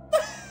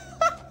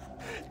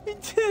 He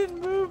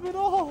didn't move at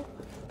all.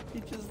 He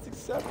just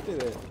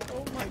accepted it.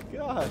 Oh my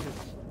gosh.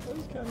 That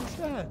was kind of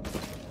sad.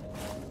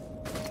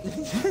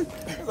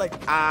 It was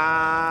like,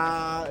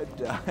 die.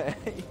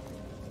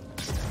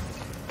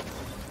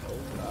 Oh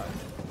god.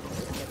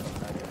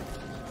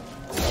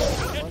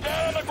 Get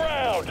down on the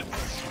ground.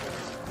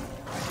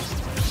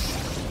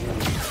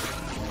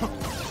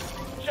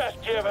 Just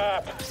give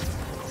up.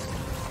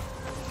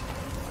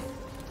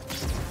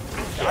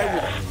 I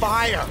will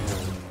fire.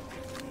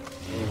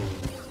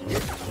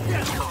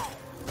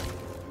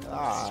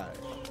 Gosh.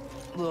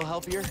 A little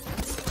help here?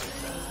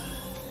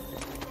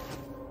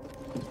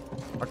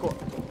 Parkour.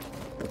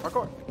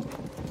 Parkour.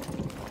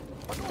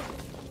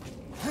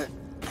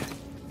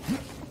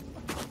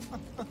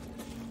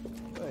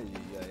 I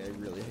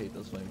really hate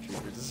those flame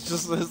troopers. It's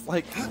just this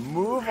like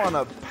move on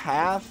a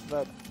path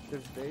that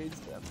evades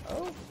them.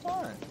 Oh,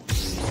 fun.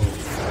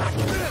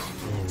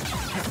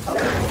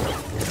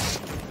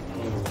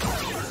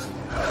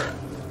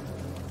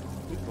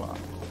 Good block.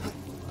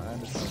 I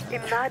understand.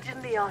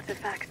 Imagine the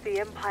artifacts the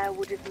Empire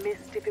would have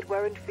missed if it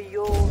weren't for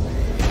your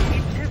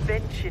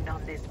intervention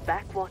on this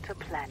backwater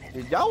planet.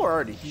 Dude, y'all were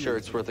already here. Sure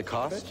it's worth the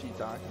cost? Bet you,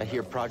 Doc. I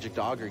hear Project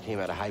Augur came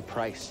at a high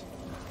price.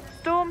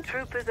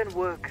 Stormtroopers and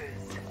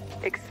workers.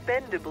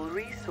 Expendable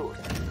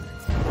resources.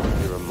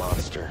 You're a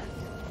monster.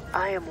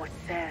 I am what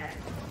Sigh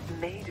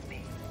made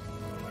me.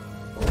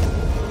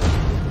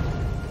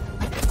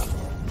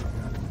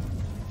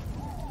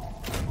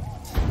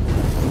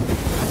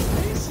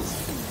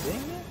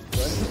 Dang it. Do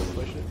I have to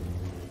push it?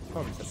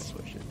 Probably just have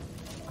to push it.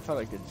 I thought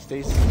I could stay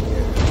in the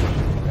air.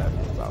 Yeah,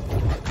 stop.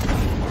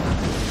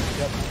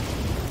 Yep.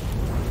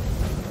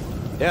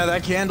 Yeah,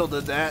 that candle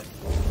did that.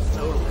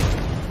 Totally.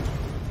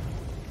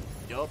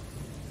 Yup.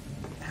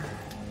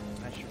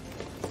 Nice shot.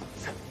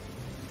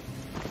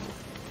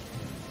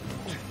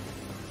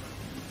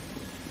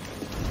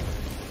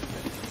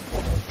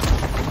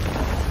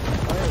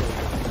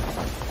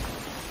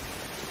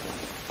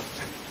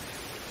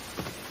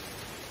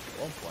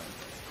 One point.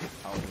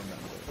 I'll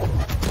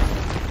remember.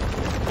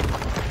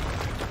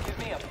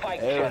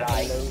 right,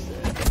 Jedi.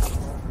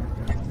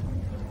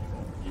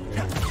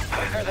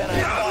 Quicker than I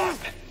thought.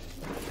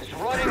 Is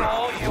running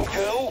all you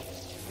do?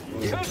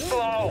 Too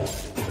slow.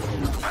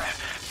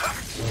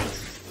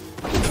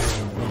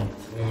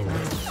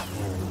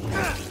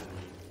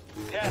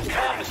 Death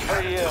comes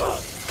for you.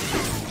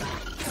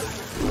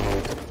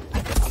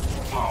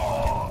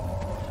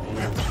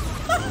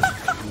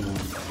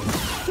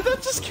 Did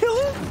that just kill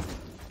him?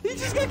 He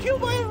just got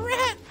killed by a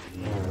rat!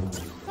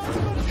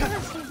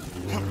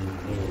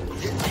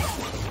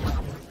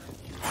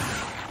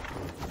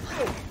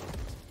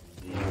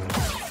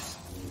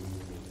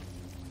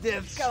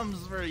 Death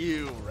comes for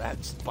you! Rat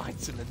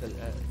bites him in the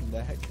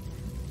neck.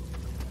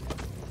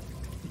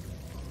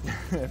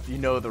 If you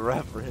know the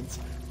reference.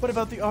 What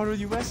about the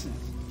ROUSs?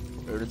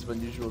 Rodents of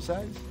unusual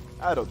size?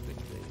 I don't think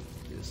they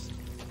just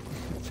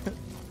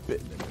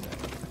bit in the neck.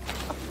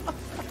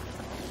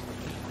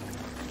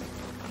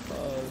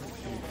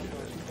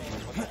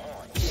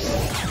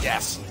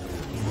 Yes!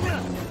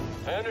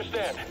 I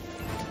understand.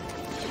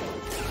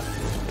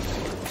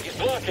 He's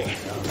blocking.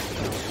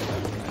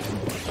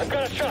 I've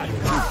got a shot.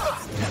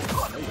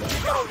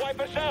 He's gonna wipe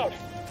us out.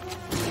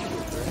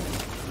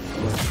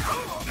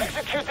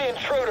 Execute the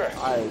intruder.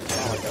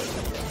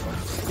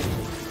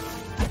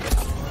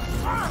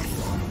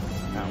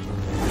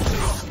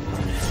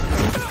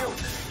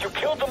 You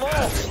killed them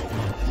all.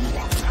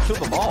 Killed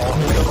them all? I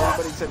killed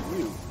everybody except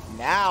you.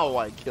 Now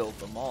I killed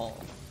them all.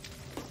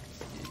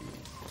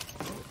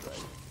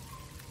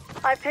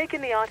 I've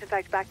taken the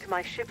artifact back to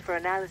my ship for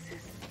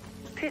analysis.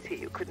 Pity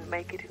you couldn't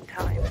make it in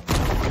time.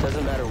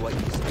 Doesn't matter what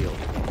you steal.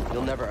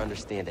 You'll never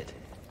understand it.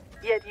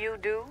 Yet you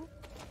do?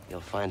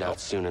 You'll find out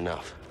soon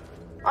enough.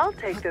 I'll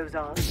take those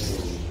odds.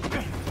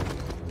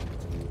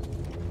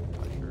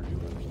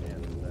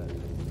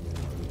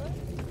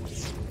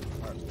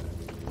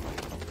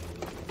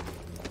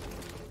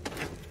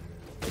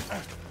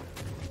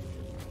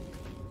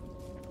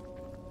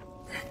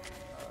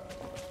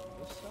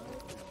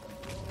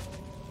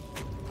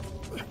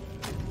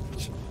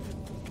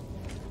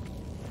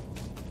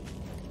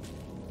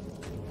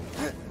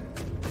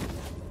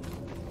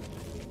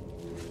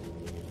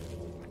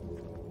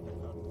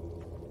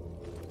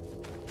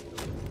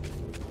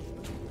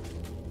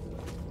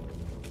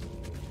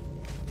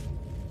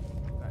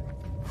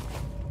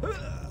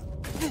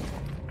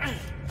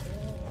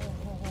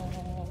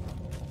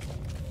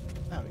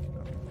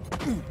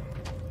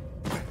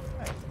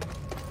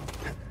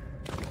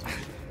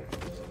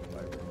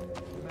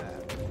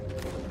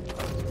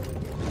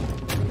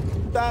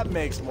 That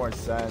makes more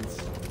sense.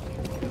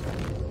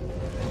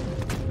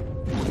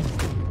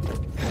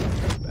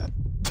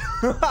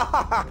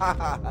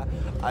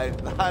 I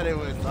thought it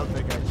was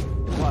something I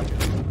should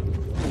fucking.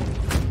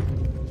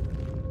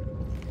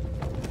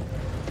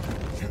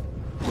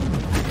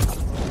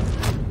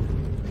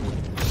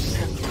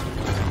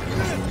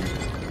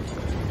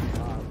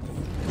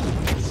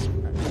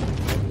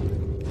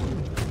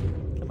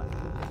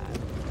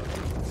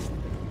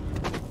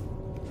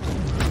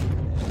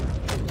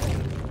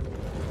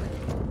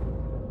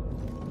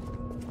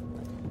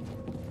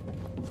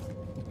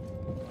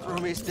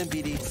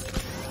 BD.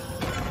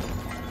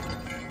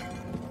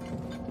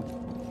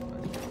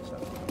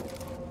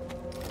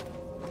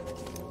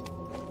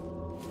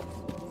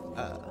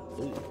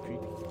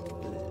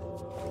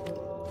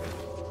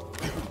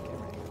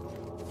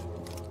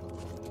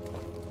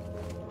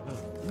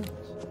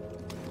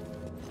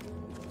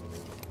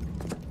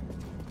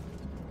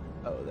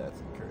 Oh, that's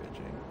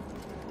encouraging.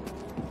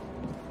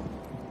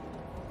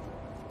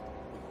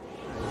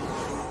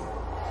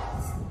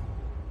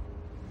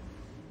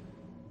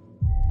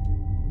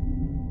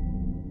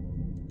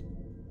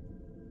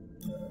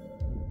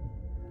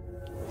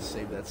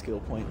 Save that skill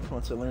point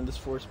once I learn this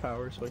force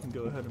power so I can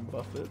go ahead and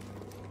buff it.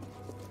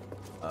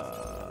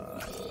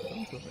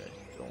 Don't go back.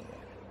 Don't.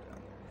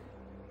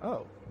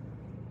 Oh.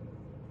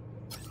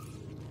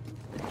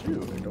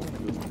 Dude, I don't want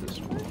to go this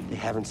way. They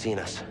haven't seen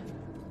us.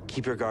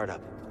 Keep your guard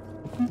up.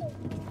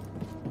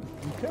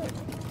 Okay.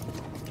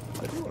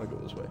 I do want to go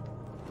this way.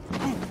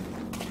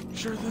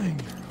 Sure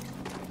thing.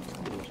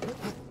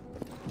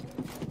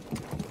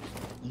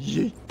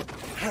 Yeet.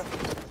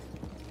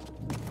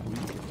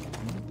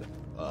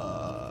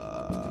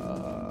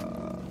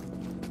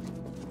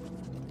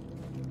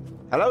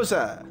 Hello,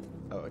 sir.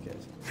 Oh, okay.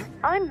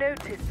 I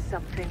noticed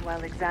something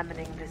while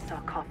examining this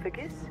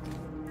sarcophagus.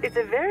 It's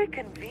a very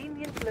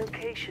convenient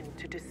location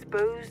to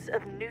dispose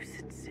of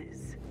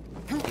nuisances.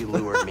 You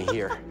lured me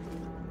here.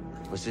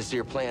 Was this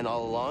your plan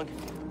all along?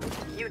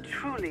 You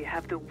truly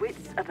have the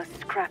wits of a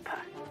scrapper.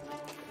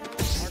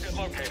 Target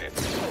located.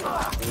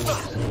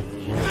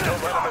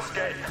 Don't let him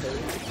escape.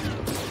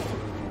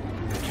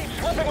 Keep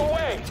slipping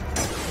away.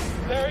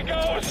 There he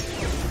goes.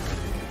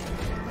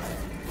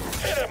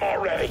 Hit him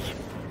already.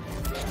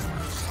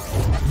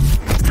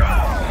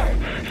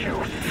 You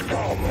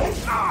scum!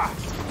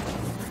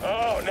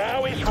 Oh,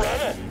 now he's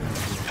running.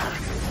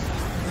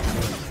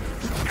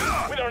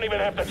 We don't even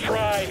have to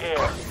try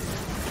here.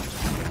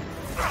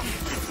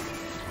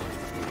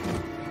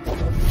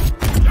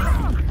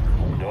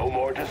 No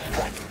more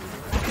distraction.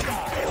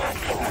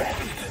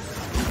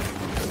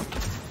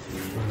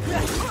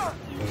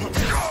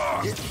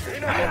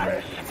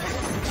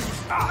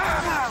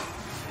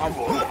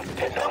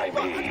 Deny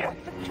me.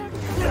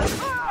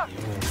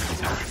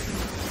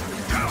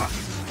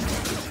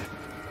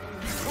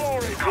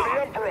 Glory to the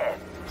Emperor!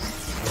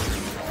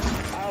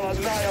 I'll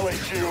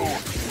annihilate you!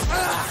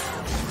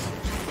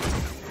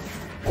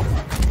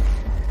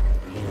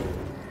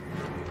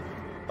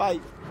 Bye.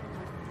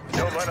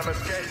 Don't let him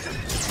escape.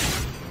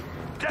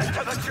 Get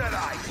to the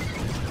Jedi!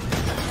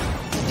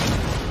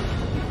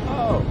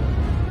 Oh.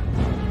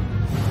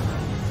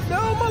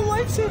 No, my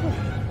lightsaber.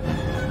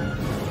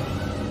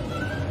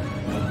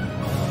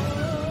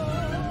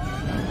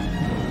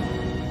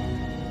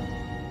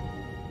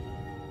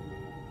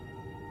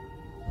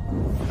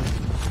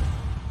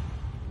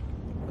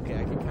 Okay,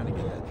 I can kind of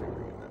get that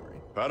triggering memory.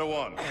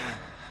 Padawan,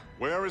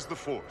 where is the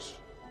Force?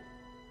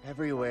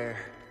 Everywhere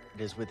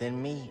it is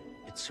within me,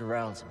 it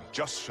surrounds me.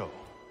 Just so.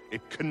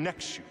 It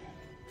connects you.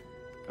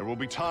 There will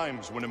be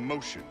times when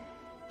emotion,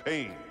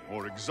 pain,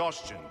 or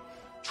exhaustion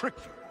trick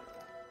you.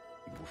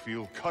 You will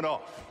feel cut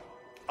off,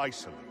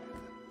 isolated.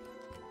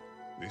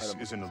 This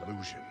is an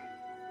illusion.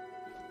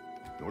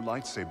 Your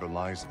lightsaber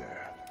lies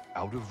there,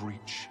 out of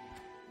reach,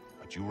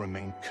 but you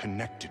remain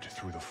connected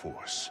through the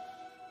Force.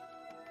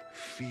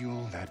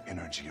 Feel that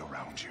energy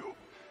around you,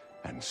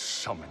 and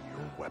summon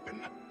your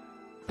weapon.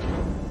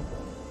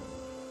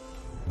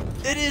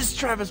 It is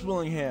Travis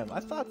Willingham.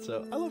 I thought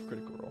so. I love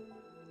Critical Role.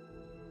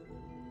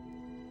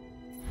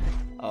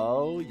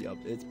 Oh, yep,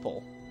 it's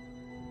Paul.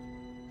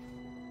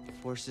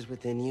 Force is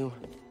within you,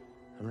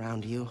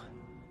 around you,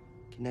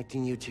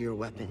 connecting you to your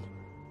weapon.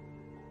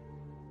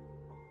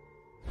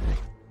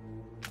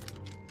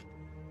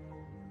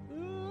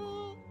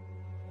 One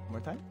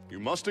more time. You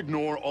must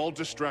ignore all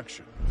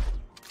distraction.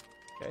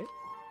 Okay.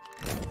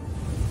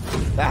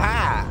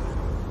 Aha!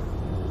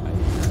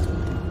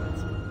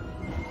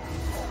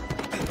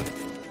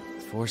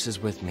 Force is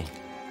with me.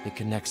 It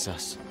connects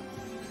us.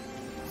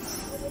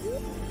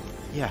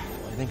 Yeah,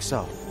 I think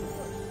so.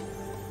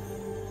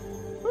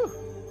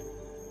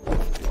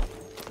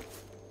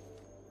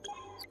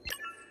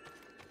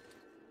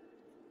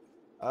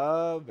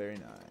 Oh, very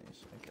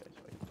nice. Okay, so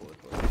I can pull it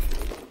close.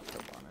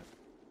 Jump on it.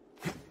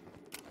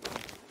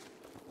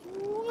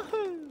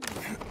 Woohoo!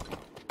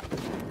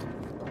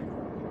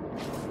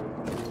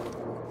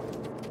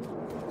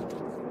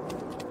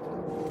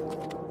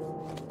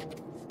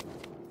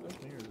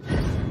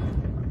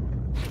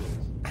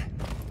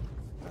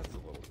 That's a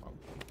little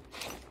funky.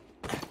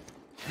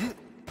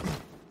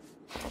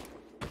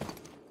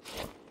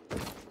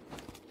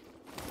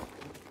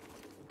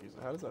 Okay, so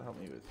how does that help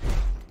me with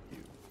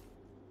you?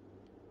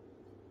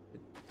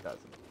 It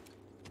doesn't.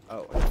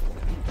 Oh.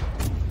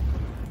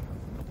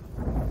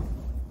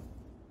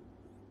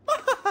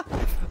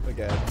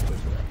 Okay, I have to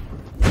push it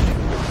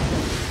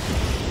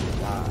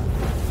out.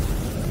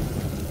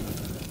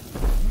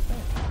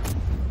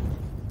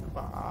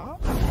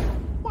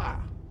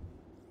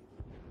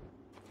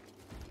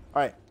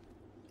 Alright.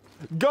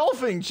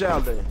 Golfing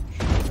challenge!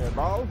 Okay,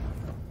 ball.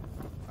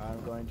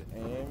 I'm going to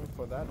aim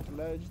for that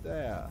ledge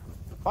there.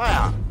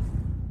 Fire!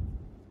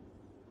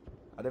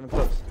 Not even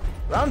close.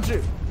 Round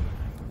 2.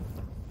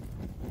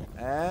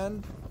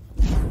 And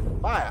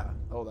fire!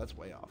 Oh, that's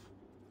way off.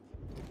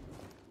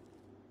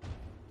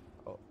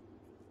 Oh,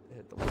 it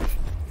hit the wall.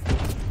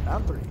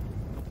 Round 3.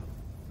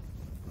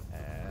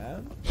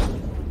 And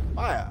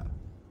fire!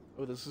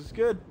 Oh, this is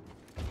good.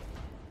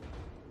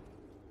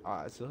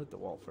 I still hit the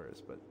wall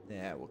first, but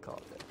yeah, we'll call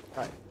it there.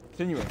 Alright,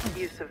 continuing.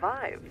 You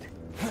survived.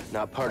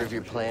 Not part of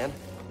your plan?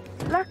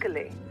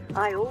 Luckily,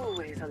 I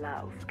always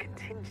allow for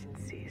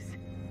contingencies.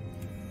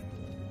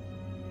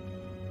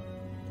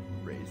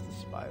 Raise the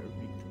spire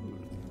beat.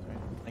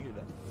 Alright, I get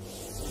that.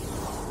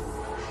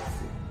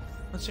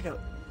 Let's check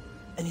out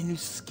any new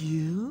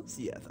skills.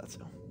 Yeah, I thought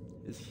so.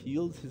 Has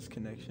healed his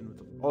connection with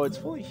the... Oh, it's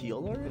fully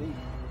healed already?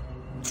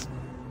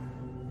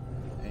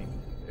 Dang,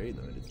 very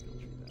limited skill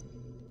tree then.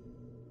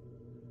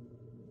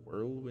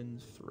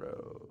 Whirlwind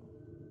throw.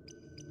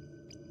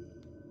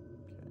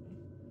 Okay.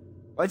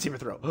 Lightsaber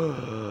throw.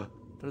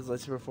 Put his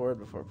lightsaber forward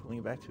before pulling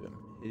it back to him,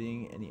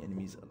 hitting any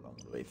enemies along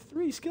the way.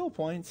 3 skill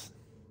points.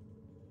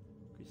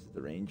 Increases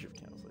the range of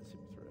Cal's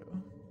lightsaber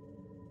throw.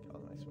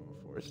 Cal's maximum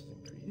force is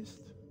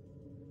increased.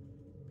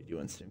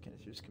 BD1 stim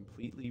canisters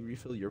completely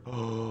refill your...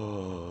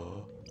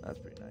 Oh, that's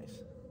pretty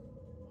nice.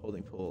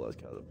 Holding pull allows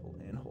Cal to pull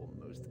and hold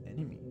most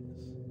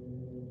enemies.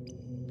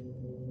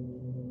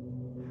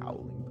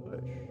 Howling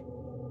push.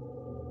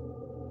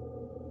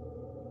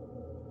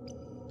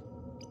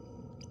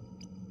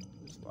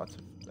 There's lots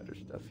of better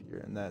stuff here,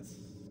 and that's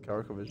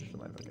Coward Vision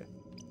Life. Okay.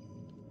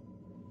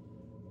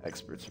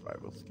 Expert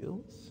survival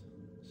skills.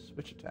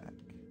 Switch attack.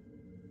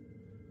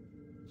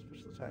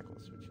 Special attack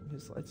while switching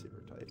his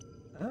lightsaber type.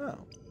 Oh,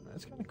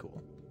 that's kind of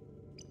cool.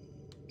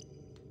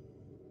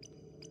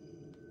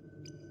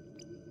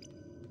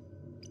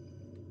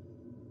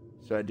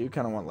 So I do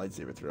kind of want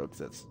lightsaber throw because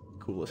that's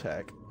cool as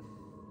heck.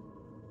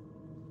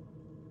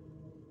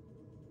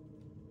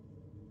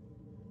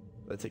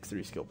 That takes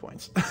 3 skill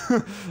points.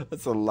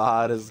 That's a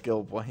lot of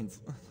skill points.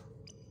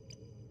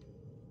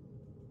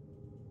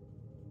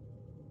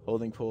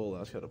 Holding pull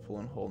allows you to pull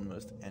and hold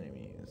most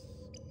enemies.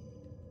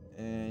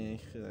 Trying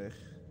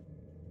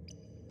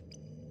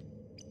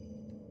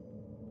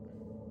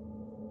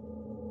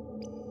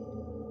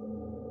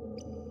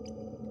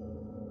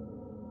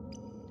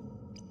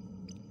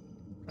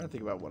to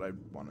think about what I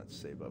want to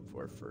save up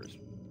for first.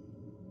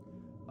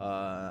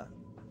 I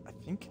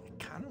think I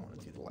kind of want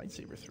to do the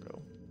lightsaber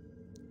throw.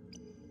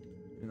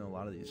 Even though a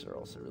lot of these are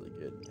also really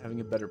good.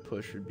 Having a better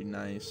push would be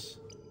nice.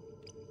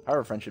 Power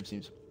of Friendship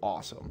seems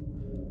awesome.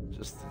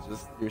 Just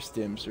your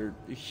stims are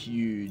a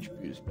huge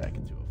boost back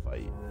into a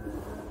fight.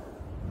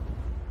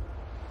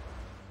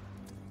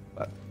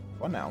 But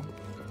for now,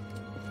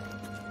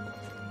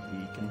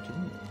 we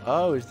continue.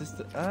 Oh, is this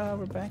the? Ah,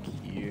 we're back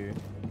here.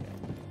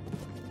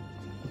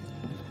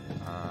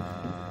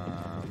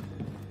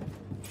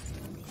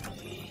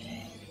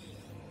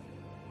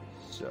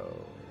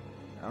 So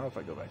I don't know if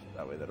I go back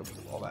that way. That'll do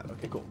all that.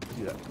 Okay, cool. Let's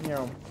do that.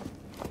 Meow.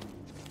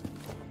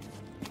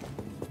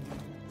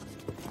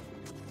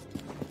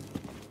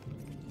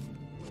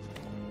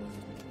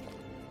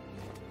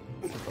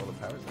 All the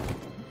powers.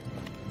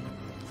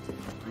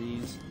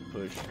 Freeze,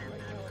 push.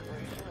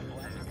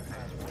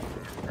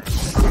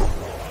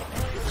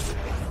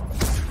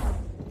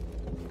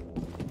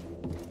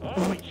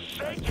 Oh,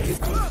 shaky!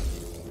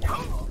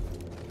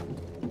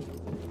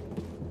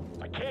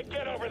 I can't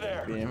get over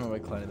there. Being hit by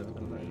Klein them.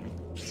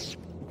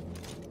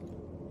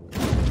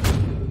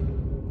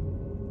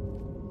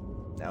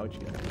 Now what you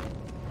got?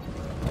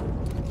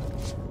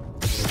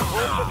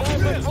 We'll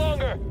survive much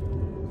longer.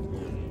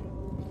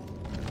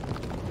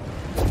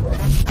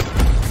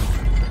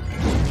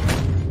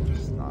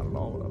 Just not at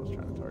all what I was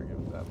trying to target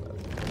with that.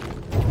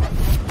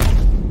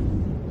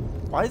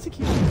 Why does it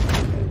keep?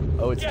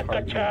 Oh, it's get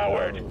the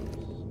coward.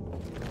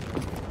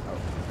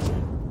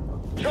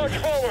 Oh. Charge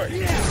forward.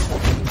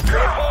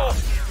 Careful.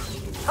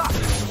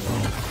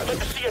 I'd like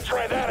to see you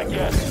try that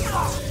again.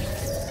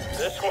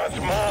 This one's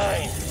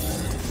mine.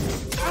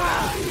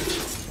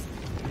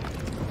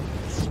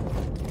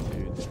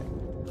 Dude.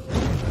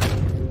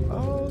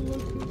 Oh,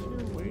 look who's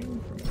here waiting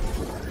for me.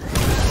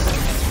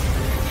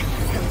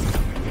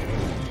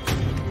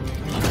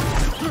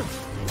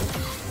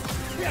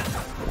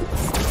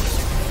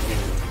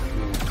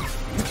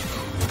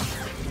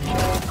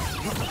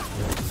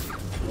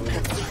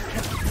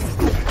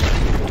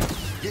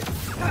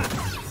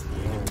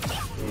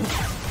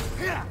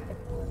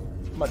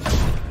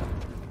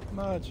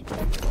 Much.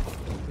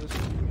 This is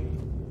me.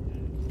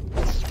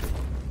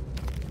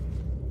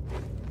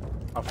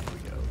 Off we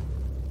go.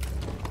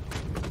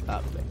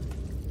 Up there.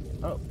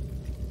 Oh.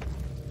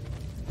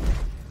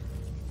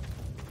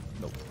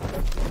 Nope.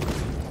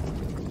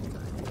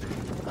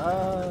 Oh,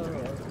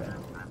 okay.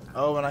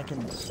 Oh, and I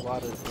can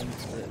slot it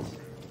into this.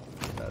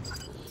 That's.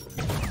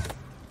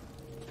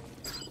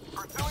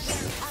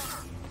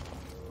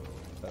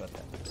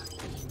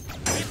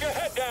 Keep your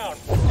head down.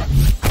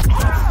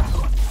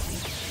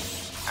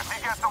 If he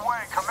gets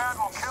away, Command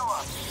will kill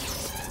us.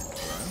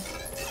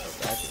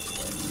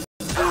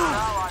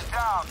 Now I'm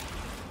down.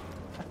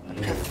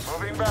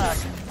 Moving back.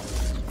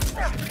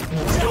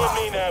 You and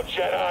me now,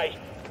 Jedi.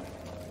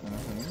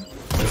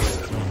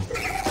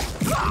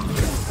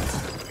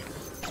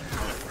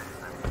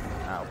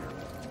 Ow.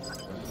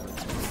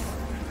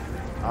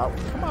 Oh,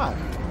 come on.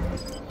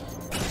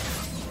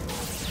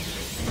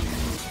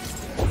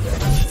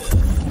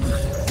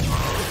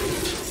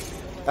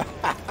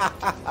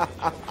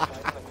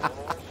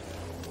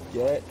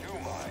 Get.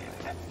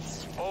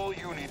 All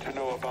you need to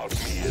know about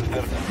me is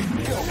that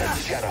you're a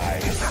Jedi.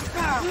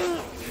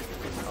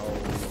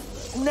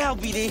 Now,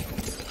 BD.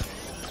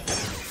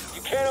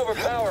 You can't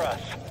overpower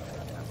us.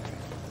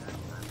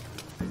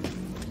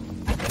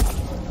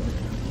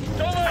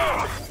 Don't let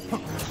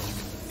him!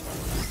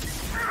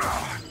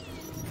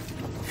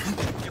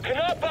 You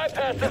cannot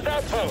bypass this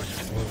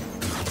outpost.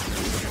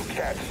 You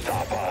can't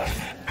stop us.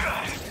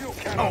 You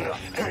cannot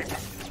escape.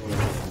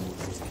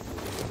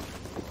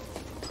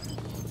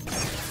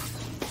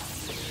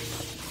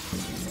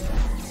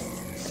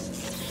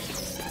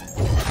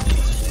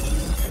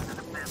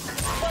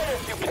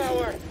 You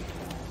coward!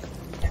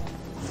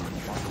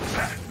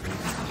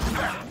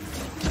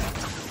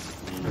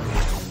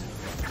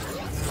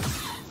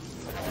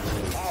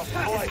 I'll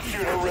slice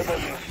you to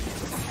ribbons.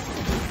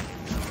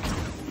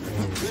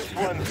 This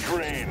one's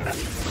green.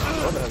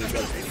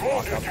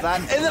 That,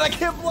 and then I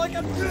can't block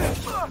him.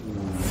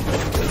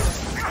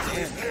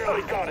 He's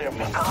nearly got him.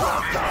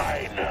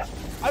 Fine.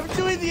 I'm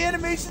doing the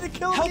animation to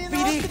kill Help, me and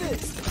BD.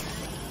 it.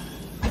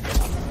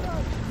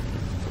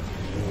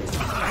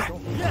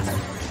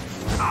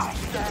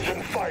 Stand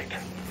and fight.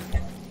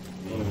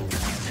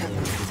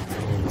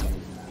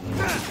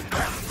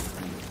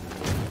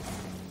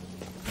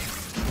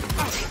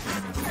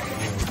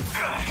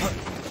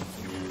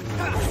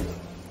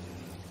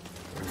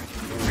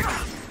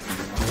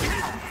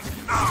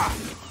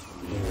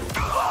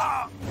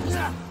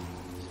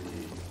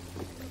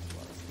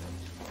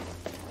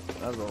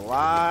 That was a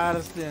lot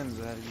of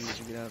stims I had to use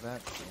to get out of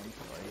that damn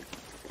fight.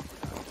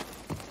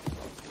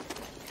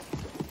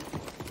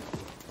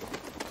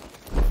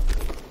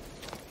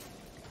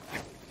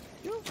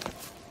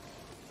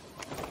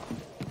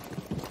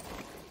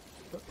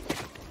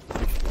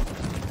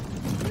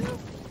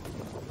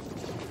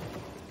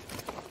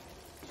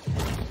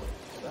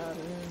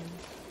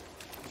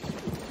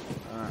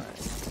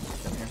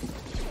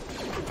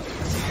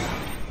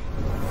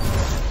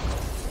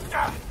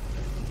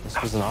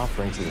 This was an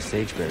offering to the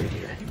sage buried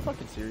here. Are you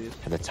fucking serious?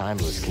 At the time,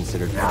 it was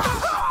considered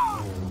precious.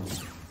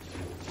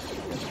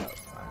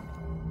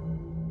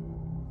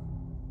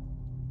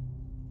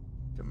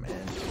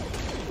 Demand.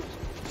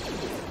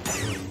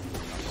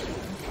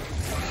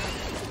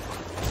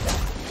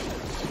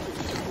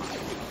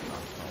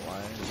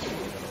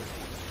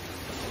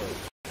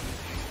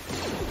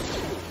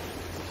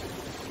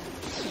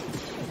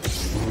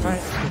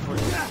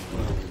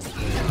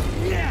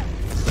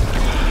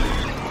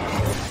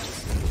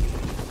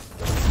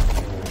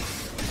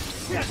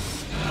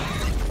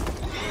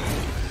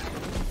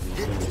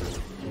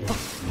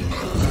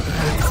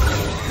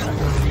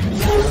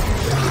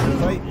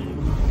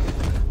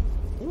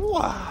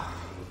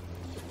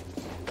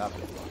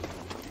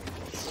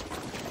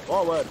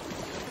 Forward!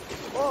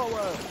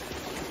 Forward!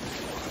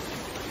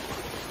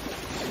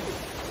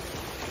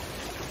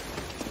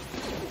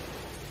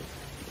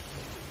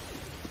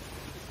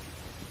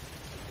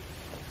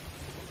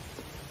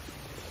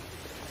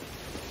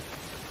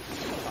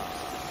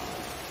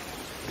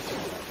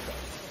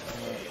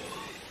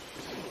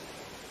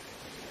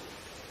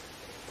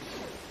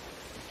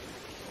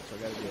 So I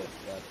gotta get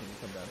that thing to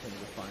come down. I need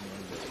to find one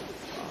of the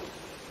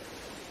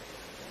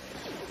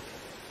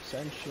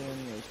Ascension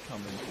is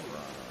coming from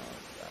that.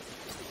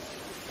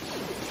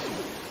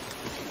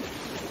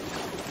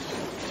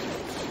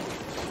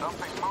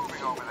 Something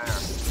moving over there.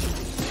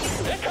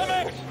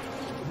 Incoming!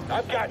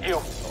 I've got you.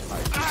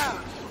 Alright.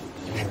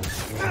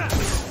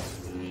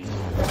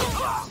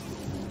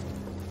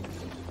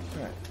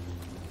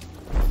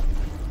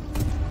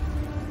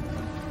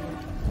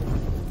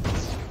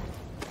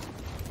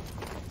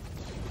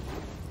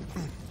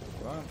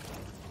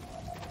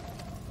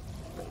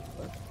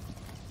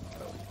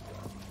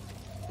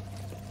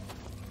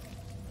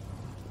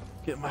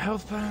 Get my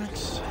health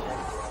packs.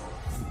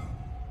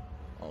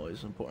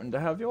 Always important to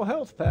have your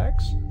health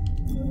packs.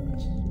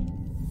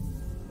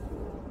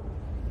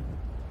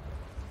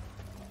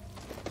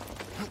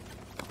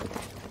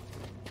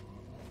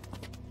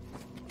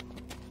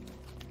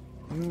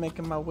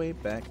 Making my way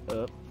back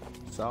up,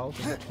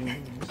 solving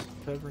tunes,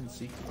 covering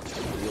secrets.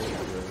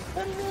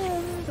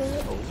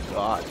 Oh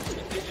God!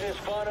 Indigenous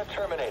fauna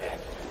terminated.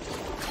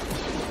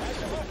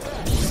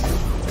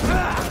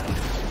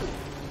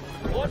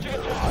 Launching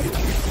attack.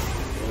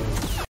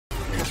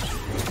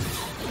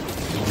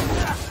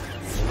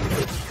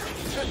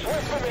 Just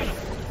wait for me.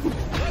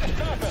 Try to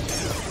stop him.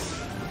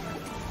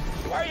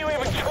 Why are you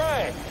even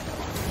trying?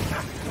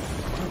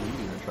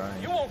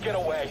 You won't get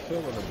away. I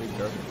feel like a big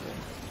darkness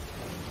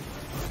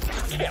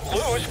thing. Can't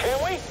lose, can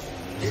we?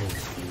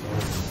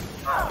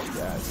 Oh,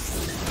 God.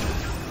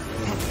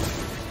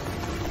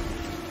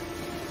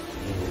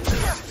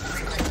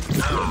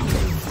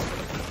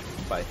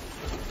 Bye.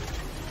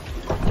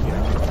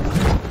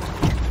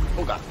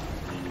 Oh God.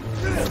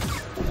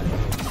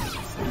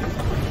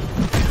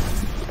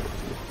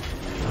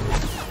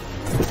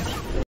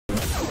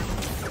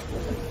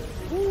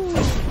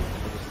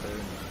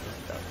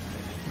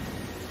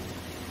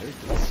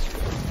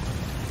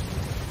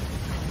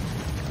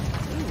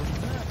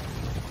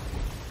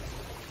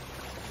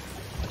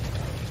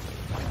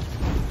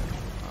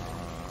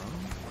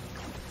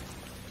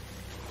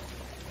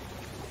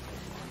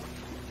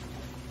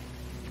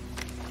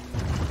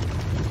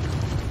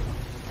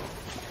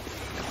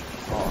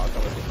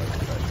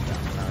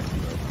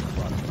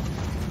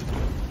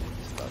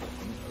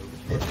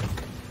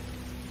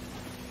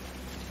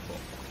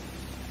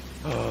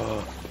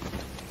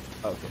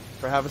 Okay.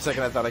 For half a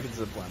second, I thought I could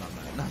zip line on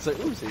that, and I was like,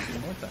 "Ooh, save me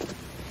more time."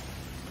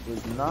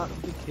 Was not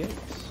the case.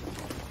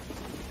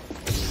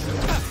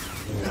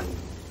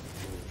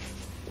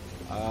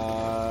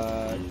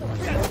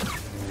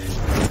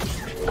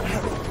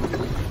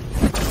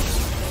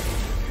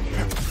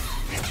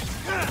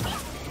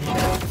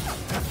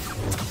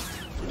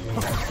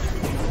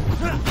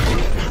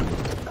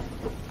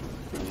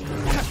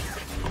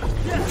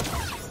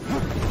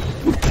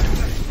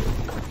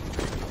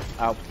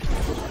 Ow.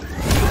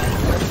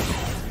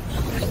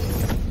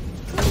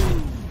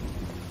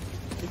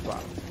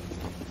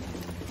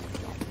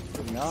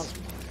 Up.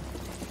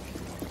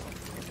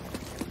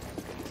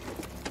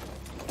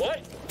 What?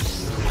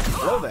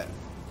 Blow that.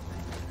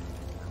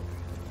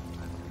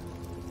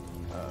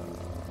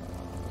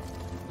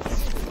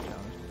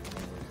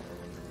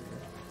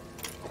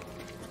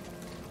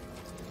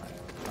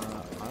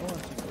 I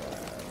want to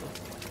grab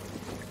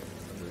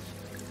this.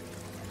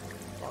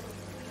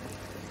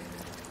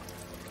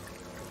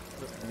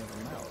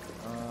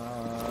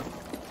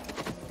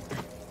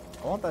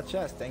 I want that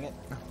chest, dang it.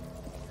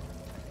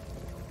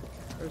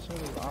 Where's some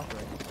of these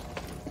offerings?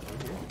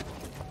 Over here?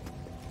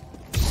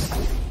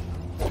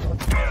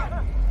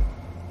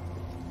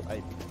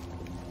 Right.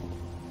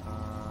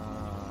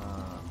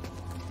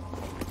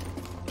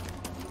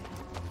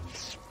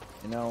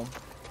 You know,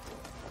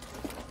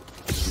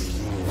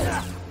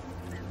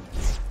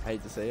 I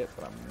hate to say it,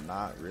 but I'm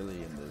not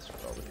really in this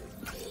for all the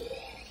reasons.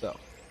 So,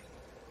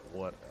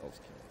 what else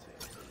can I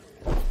say?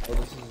 Oh,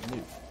 this is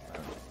new. I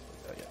don't know.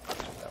 Oh, yeah, check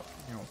it out.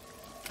 You know.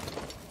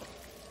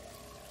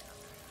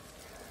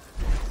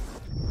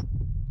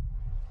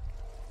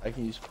 I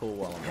can use pull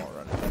while I'm all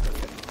running. That's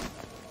okay.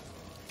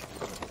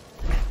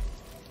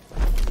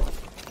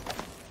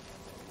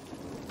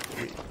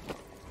 Sweet.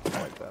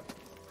 I like that.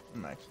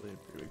 I'm actually a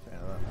pretty big fan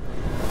of that.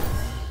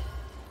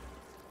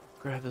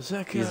 Grab the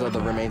Zeka. These are the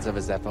remains of a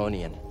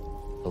Zephonian,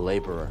 a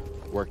laborer,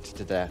 worked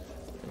to death.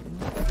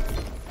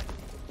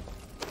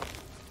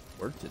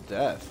 Worked to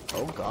death?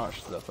 Oh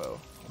gosh, Zepho.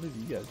 What have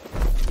you guys done?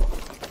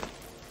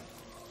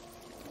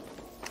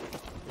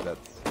 That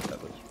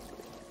looks...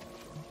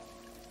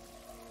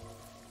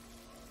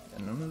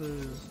 And none of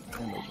those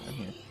handles in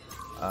here.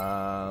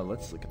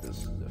 Let's look at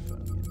this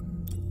Zephonian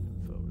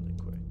info really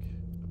quick.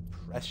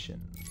 Oppression.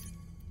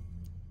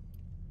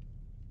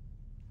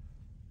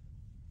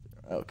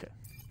 Okay.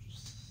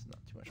 Just not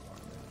too much more on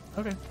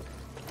there. Okay.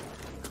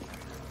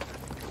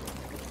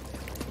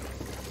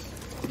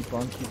 Keep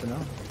on keeping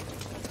on.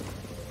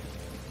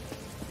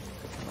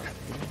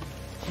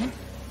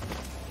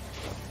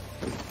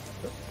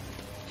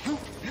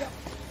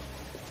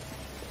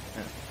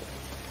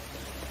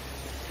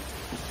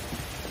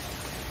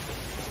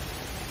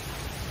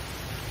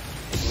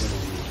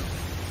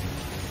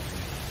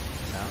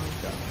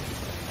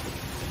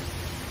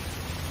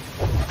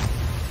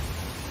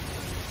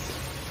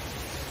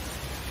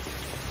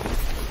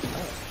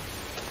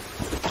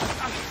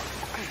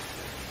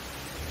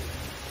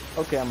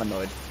 Okay, I'm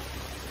annoyed.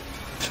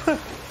 Come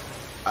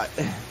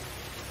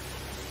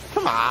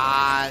on!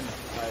 Alright,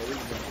 this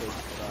is gonna take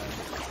some time.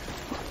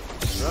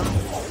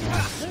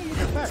 Hey, you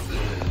get back.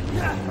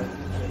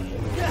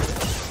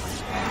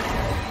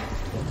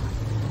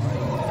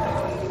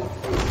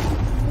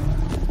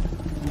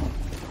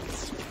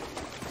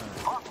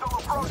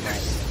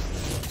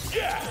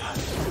 Yeah!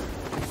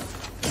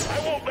 I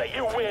won't let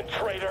you win,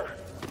 traitor!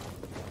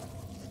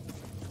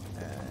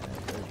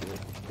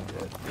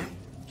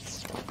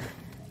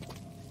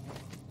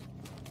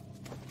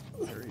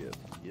 Hurry up,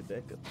 get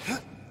back up.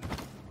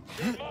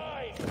 You're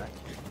mine!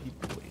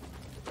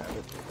 Grab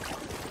it.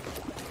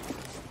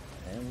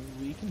 And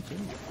we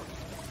continue.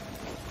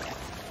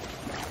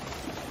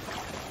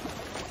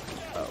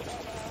 Oh.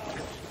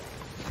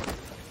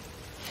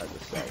 That's a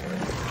cell,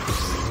 right?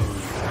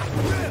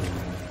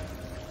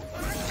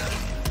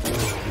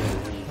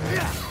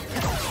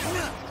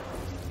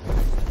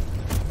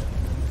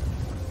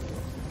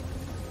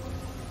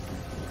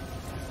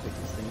 Take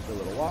this thing for a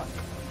little walk.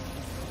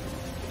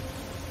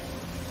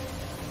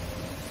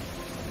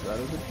 That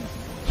is it.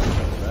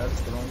 That's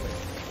the wrong way.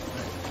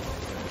 Alright.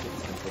 Gonna take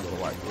this thing for a little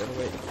while. The other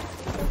way.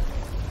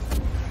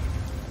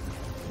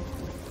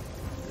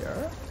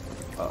 Yeah?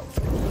 Oh.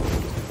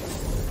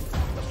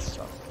 That's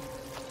tough.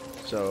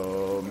 So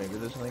maybe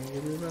there's something you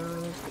can do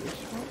about this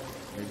one?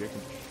 Maybe I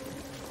can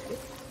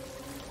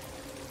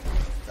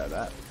try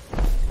that.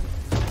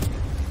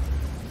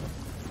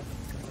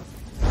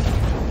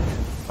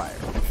 Fire.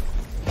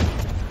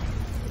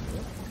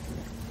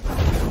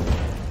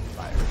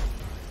 Fire.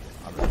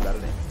 I'll just got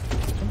it in.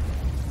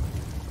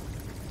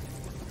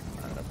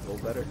 Not enough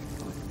gold better.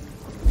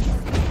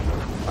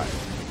 Fire.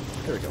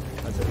 There we go.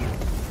 That's it.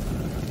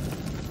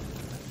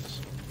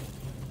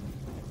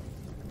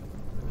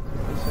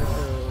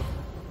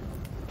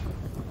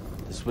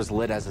 This was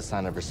lit as a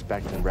sign of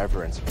respect and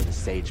reverence for the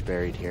sage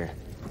buried here.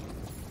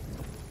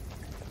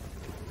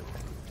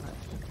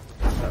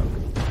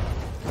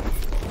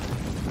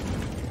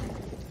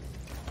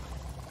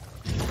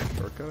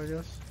 Shortcut, I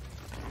guess.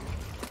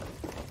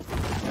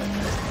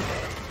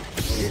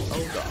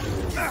 Oh god.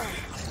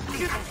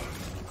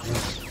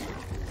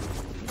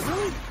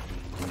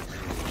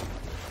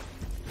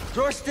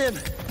 Thorsten!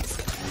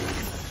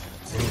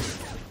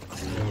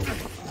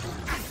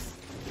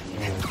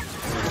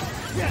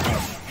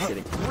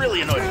 Getting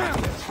really annoyed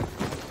with this.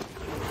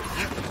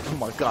 Oh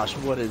my gosh,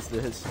 what is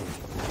this?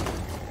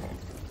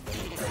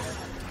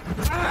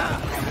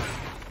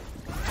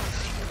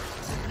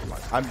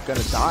 I'm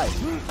gonna die.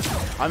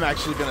 I'm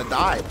actually gonna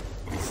die.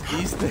 It's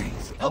these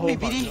things. Help me,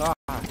 BD. God.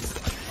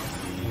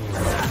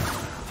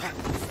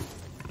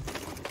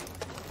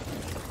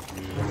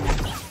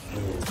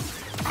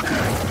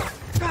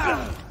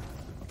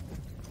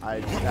 I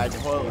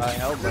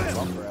held that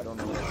bumper. I don't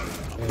know what.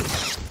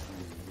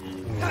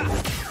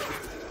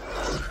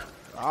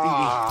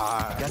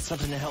 BD, got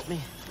something to help me?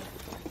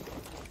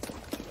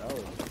 That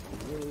was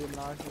really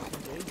obnoxious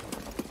engagement.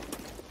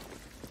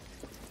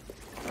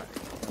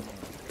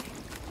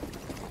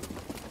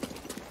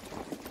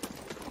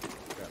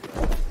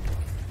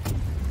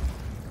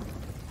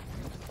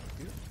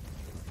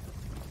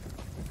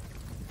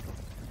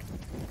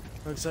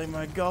 Looks like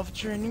my golf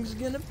training's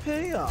gonna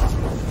pay off.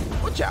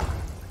 Watch out!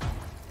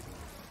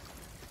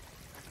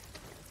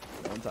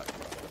 No one talking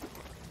about it.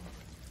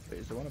 Wait,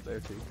 is there one up there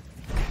too?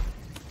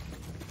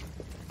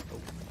 Oh.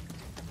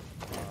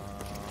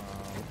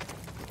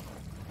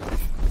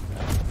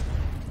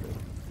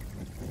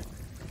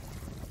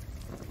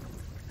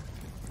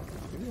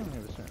 Maybe we only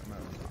have a certain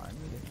amount of time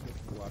to get to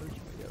the water, so we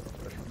get a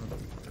fresh one of those.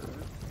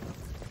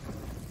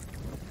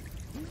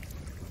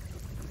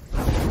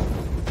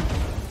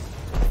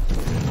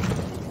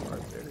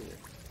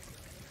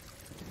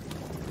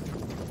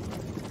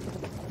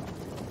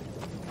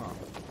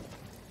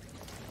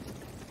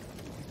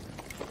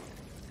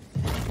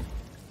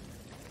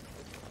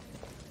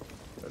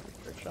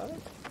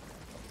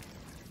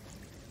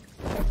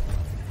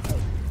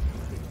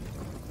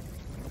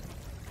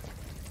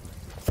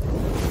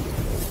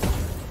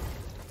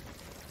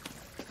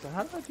 But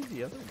how did I do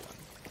the other one?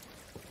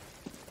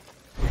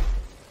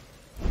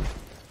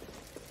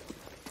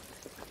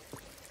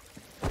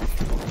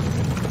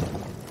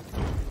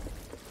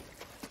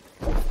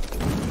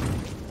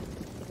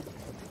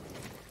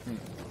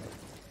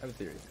 I have a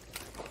theory.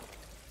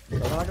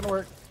 It's not gonna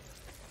work.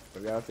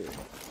 But we got a theory.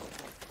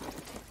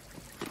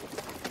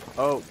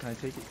 Oh, can I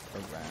take it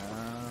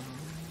around?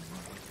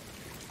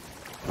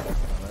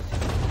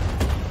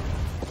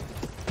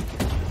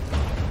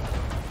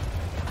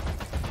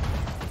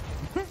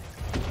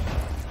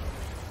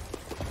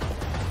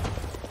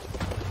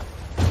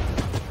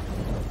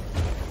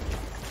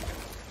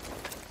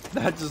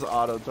 That just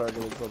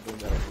auto-targeted something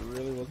that it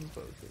really wasn't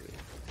supposed to be.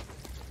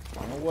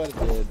 I don't know what it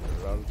did, but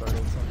it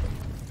auto-targeted something.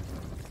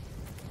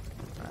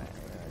 Alright,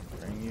 we're gonna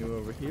bring you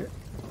over here.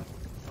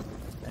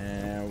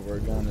 And we're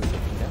gonna sit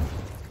you down.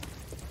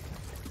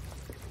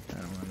 And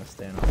I'm gonna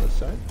stand on this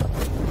side.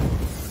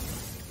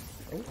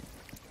 Oh.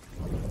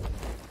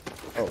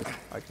 Oh,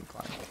 I can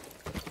climb.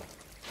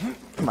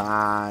 Come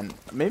on.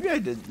 Maybe I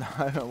did.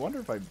 I wonder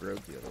if I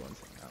broke the other one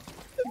somehow.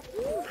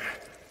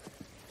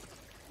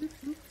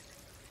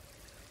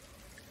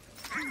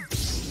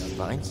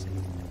 Vines?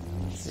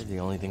 They're the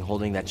only thing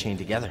holding that chain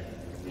together.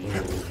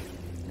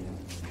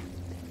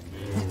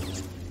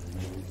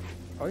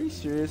 Are you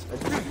serious? I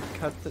just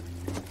cut the...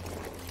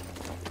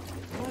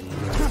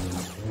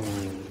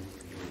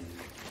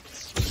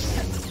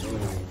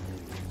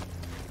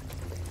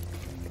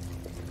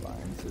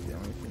 Vines are the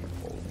only thing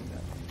holding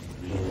that.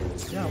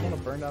 Yeah, I want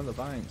to burn down the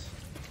vines.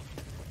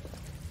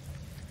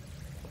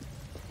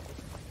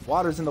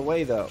 Water's in the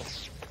way, though.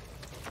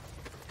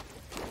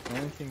 The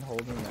only thing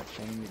holding that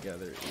chain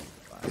together is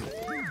vines.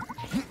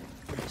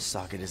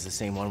 Socket is the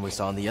same one we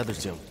saw in the other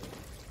tomb.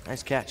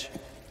 Nice catch.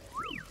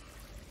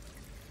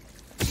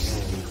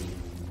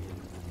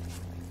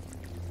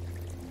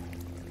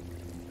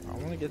 I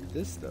want to get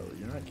this, though.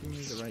 You're not giving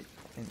me the right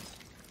hints.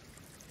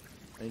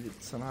 Maybe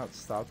somehow it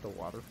stopped the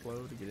water flow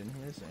to get in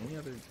here. Is there any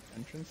other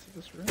entrance to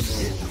this room?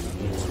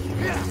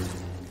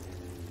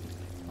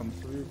 Come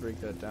through,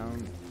 break that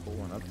down, pull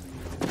one up.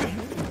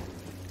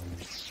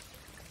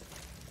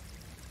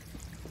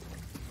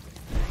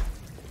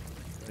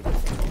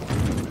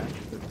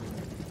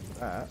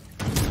 That.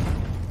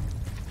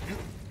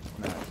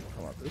 Now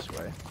come up this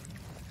way.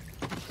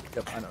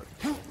 Yep, I know.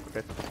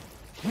 Okay.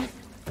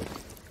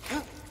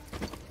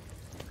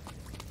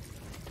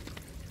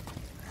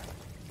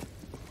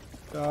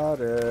 Got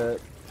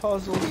it.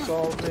 Puzzle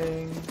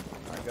solving.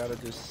 I gotta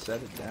just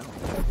set it down.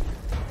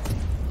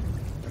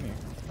 Come here.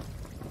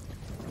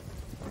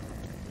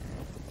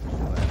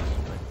 Oh, that's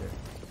right there.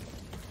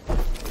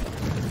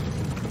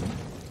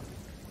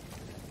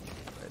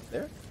 Right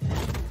there.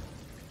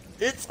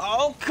 It's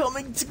all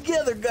coming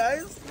together,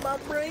 guys. My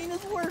brain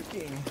is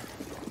working.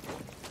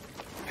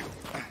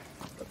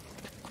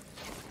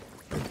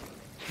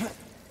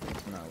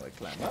 Now I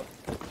climb up.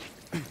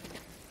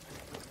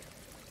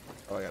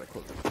 Oh, I gotta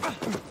close it.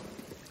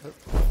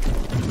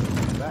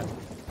 That.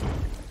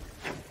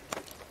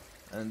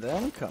 And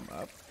then come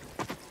up.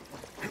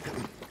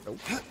 Nope.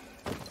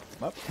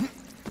 Come up.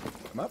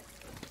 Come up.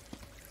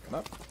 Come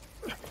up.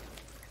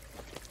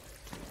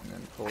 And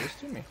then pull this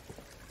to me.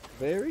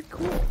 Very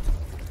cool.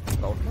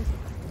 Oh,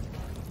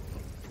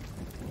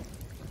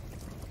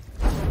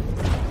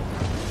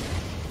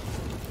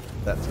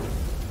 that's it.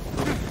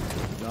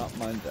 Not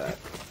mind that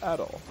at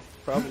all.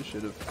 Probably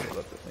should have filled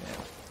up the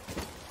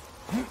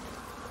fan.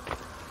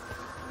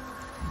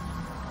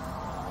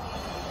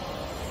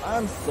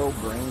 I'm so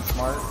brain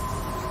smart.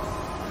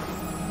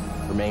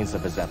 Remains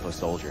of a Zepho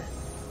soldier.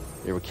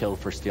 They were killed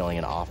for stealing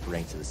an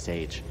offering to the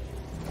sage.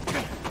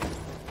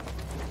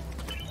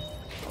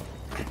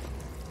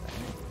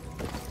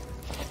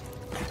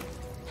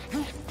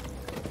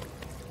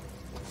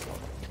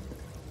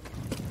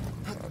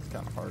 That's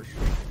kind of harsh.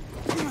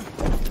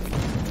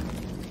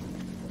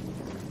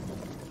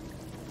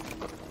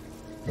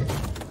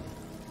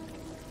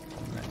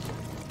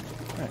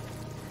 Alright.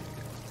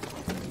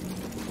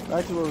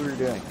 Back to what we were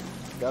doing.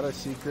 Got a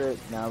secret,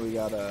 now we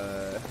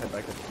gotta head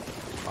back up to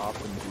the top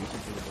and do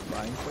something with the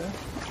vines there.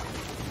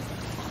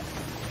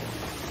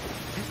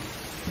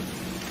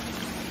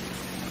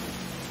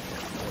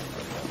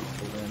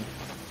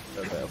 So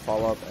they'll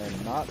fall up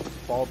and not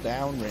fall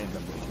down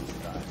randomly this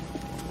time.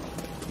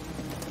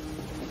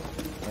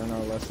 Learn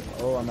our lesson.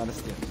 Oh, I'm out of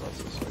stamps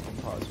also, so I can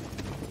pause.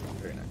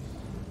 Very nice.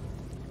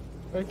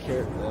 I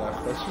care.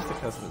 That's just a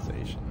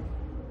customization.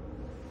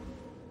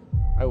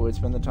 I would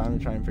spend the time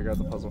to try and figure out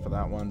the puzzle for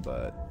that one,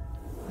 but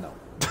no.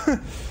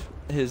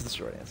 Here's the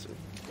short answer.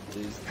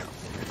 Is no.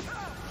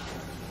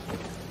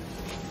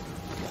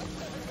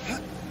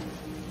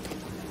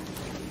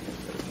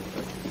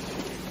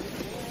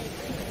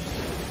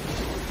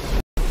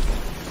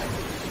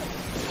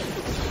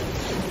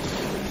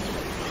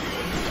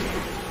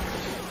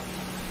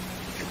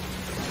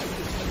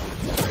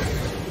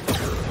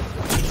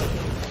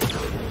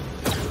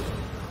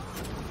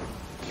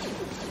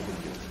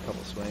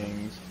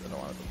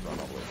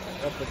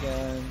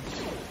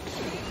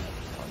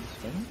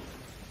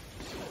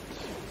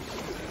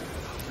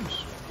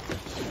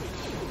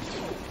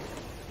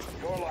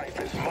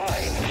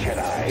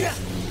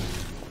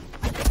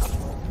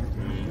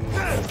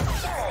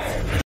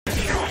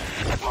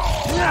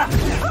 Okay,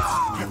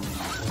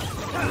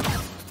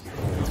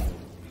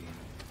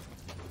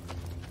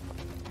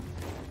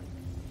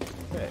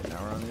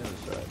 now we're on the other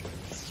side.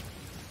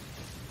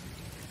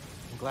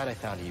 I'm glad I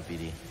found you,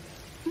 BD.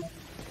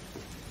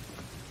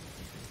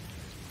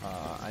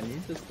 I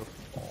need this to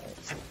fall.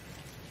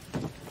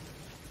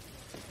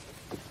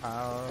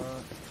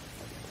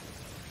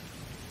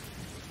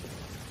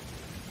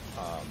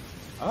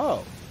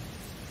 Oh.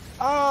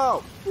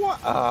 Oh! What?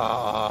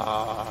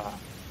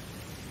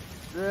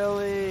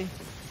 Really?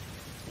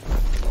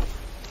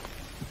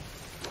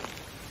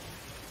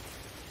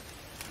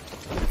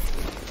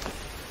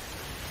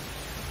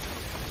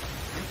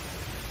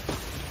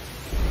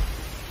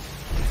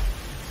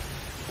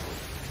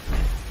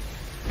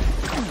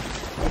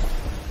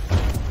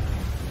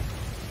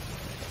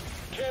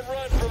 Can't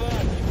run from us.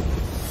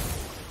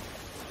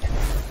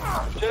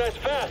 Jedi's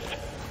fast.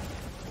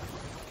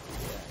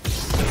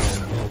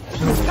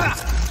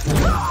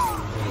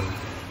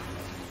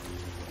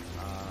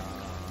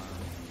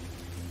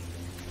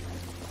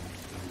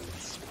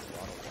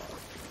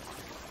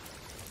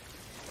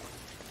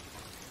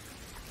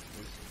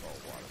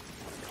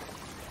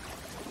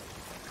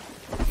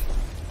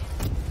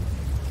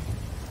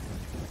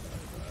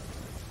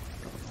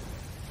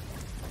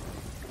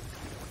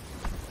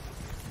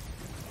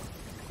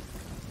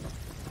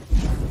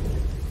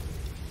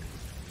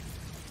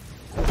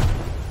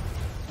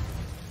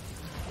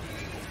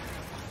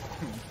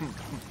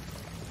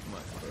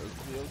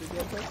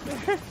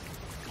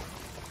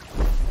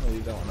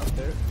 Leave that one up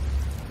there.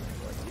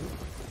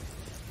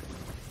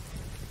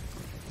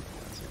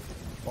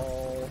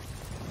 Ball.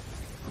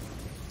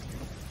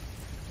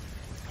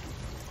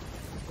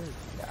 There's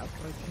a gap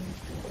I can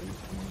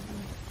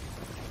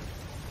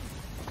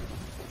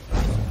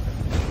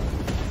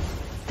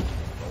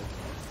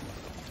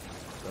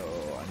So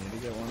I need to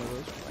get one of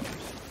those flames.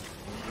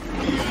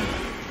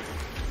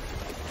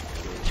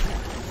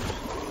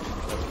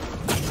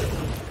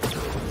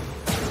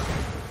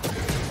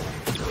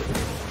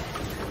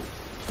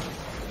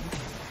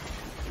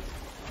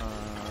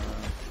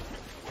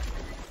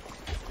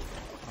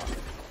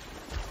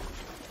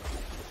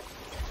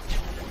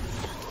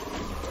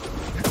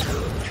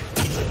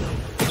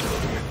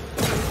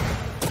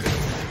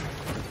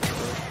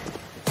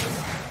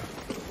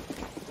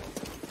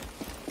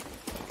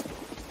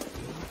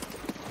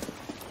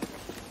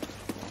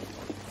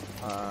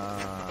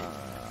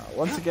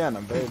 Once again,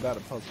 I'm very bad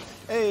at puzzles.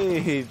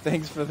 Hey,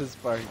 thanks for the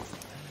sparks.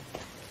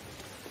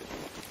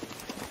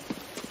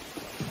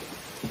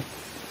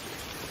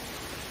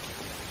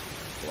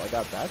 Well, I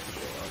got that to go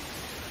up.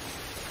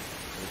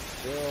 It's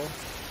still...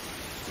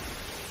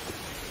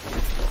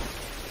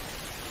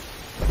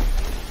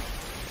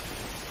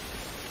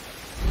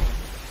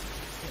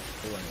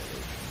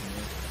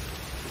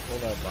 Pull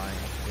that vine,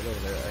 get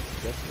over there. I can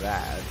get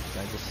that.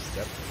 Can I just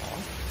step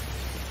off?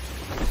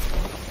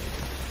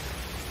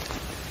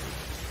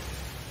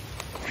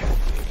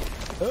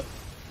 Oh.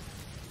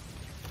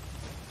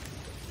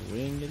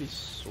 Swingity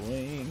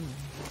swing.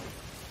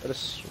 Let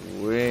us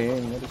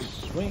swing. Let us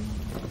swing.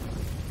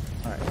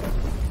 Alright.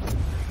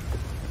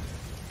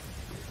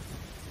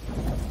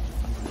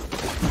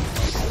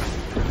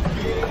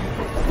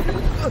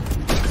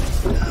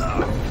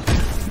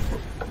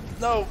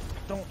 No!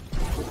 Don't.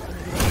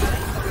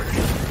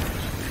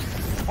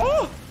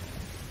 Oh!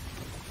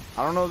 I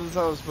don't know if this is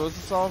how I was supposed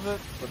to solve it,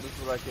 but this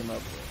is what I came up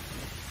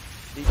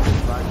with.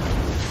 Equals fine.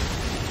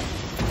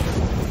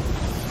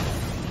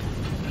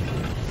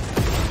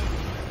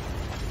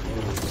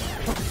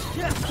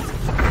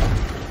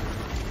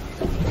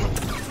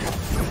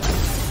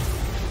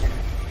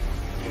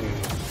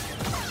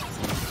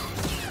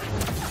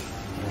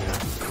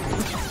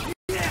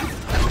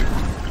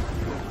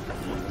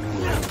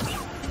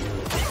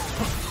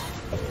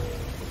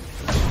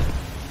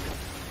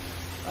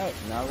 Alright,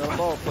 now I got a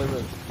ball to play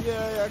with.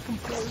 Yeah, I can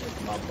play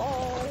with my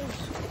balls.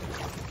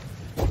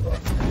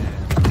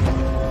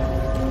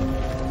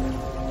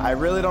 I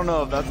really don't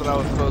know if that's what I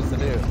was supposed to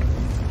do.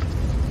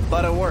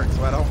 But it works,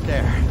 so I don't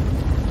care.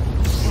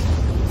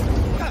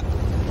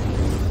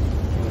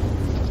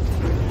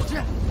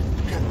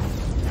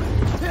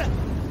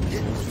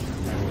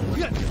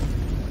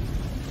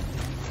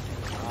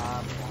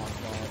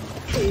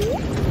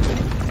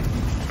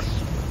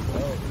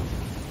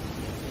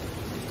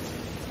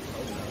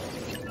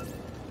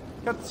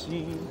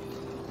 Cutscene.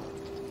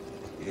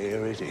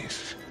 Here it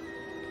is.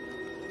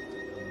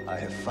 I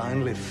have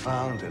finally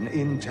found an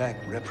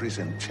intact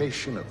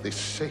representation of this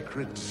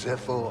sacred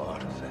Zepho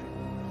artifact.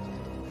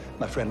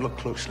 My friend, look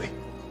closely.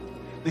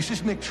 This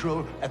is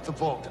Mixtral at the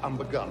Vault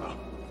Ambagana.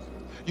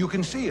 You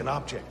can see an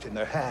object in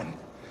their hand.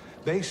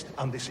 Based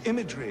on this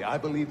imagery, I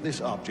believe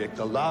this object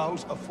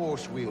allows a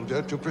Force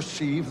wielder to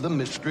perceive the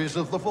mysteries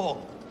of the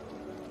Vault.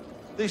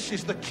 This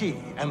is the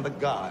key and the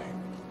guide.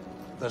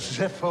 The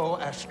Zepho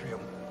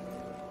Astrium.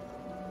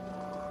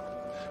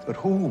 But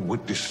who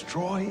would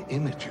destroy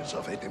images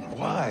of it, and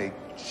why?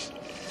 It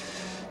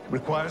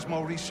requires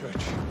more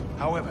research.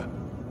 However,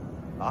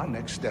 our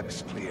next step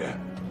is clear.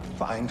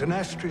 Find an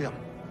Astrium,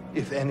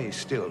 if any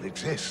still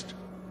exist.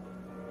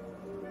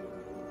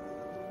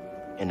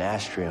 in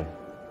Astrium.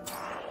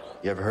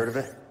 You ever heard of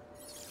it?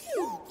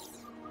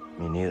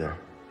 Me neither.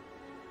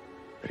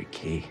 But a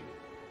key.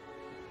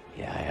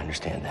 Yeah, I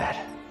understand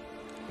that.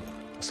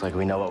 Looks like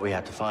we know what we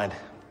have to find.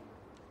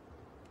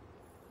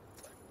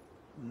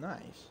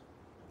 Nice.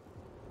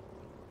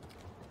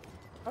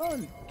 Oh,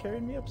 and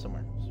carried me up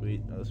somewhere.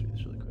 Sweet. Oh, let's read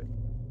this really quick.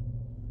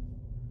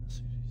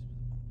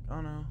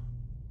 Oh no.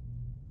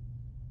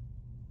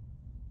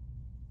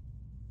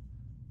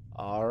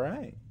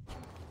 Alright.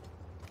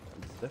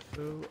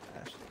 Zepho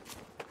Ashley.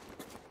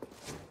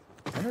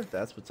 I wonder if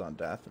that's what's on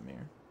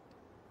Dathomir.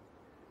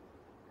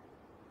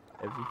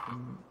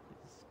 Everything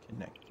is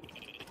connected.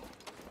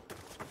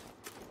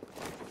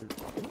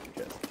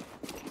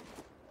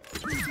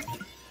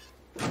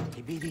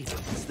 Hey, BD,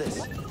 what's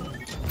this?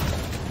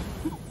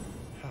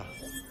 Huh,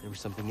 there was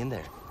something in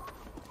there.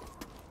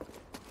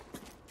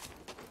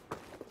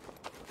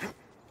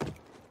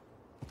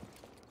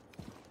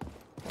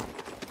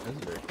 This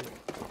is very cool.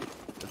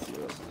 Let's see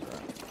what else is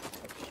around.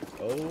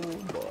 Oh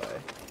boy.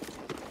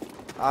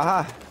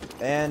 Aha!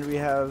 And we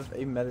have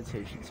a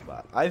meditation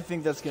spot. I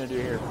think that's gonna do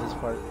it here for this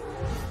part.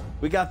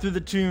 We got through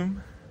the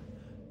tomb.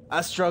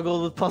 I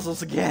struggled with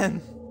puzzles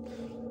again.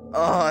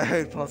 Oh, I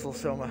hate puzzles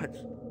so much.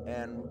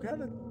 And we're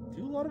gonna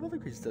do a lot of other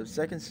crazy stuff.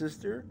 Second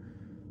sister,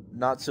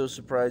 not so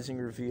surprising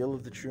reveal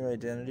of the true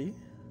identity.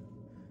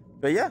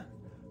 But yeah,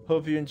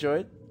 hope you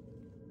enjoyed.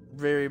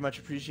 Very much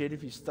appreciated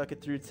if you stuck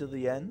it through till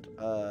the end.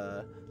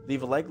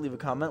 Leave a like, leave a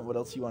comment, what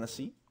else you want to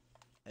see.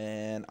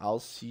 And I'll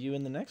see you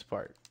in the next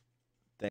part.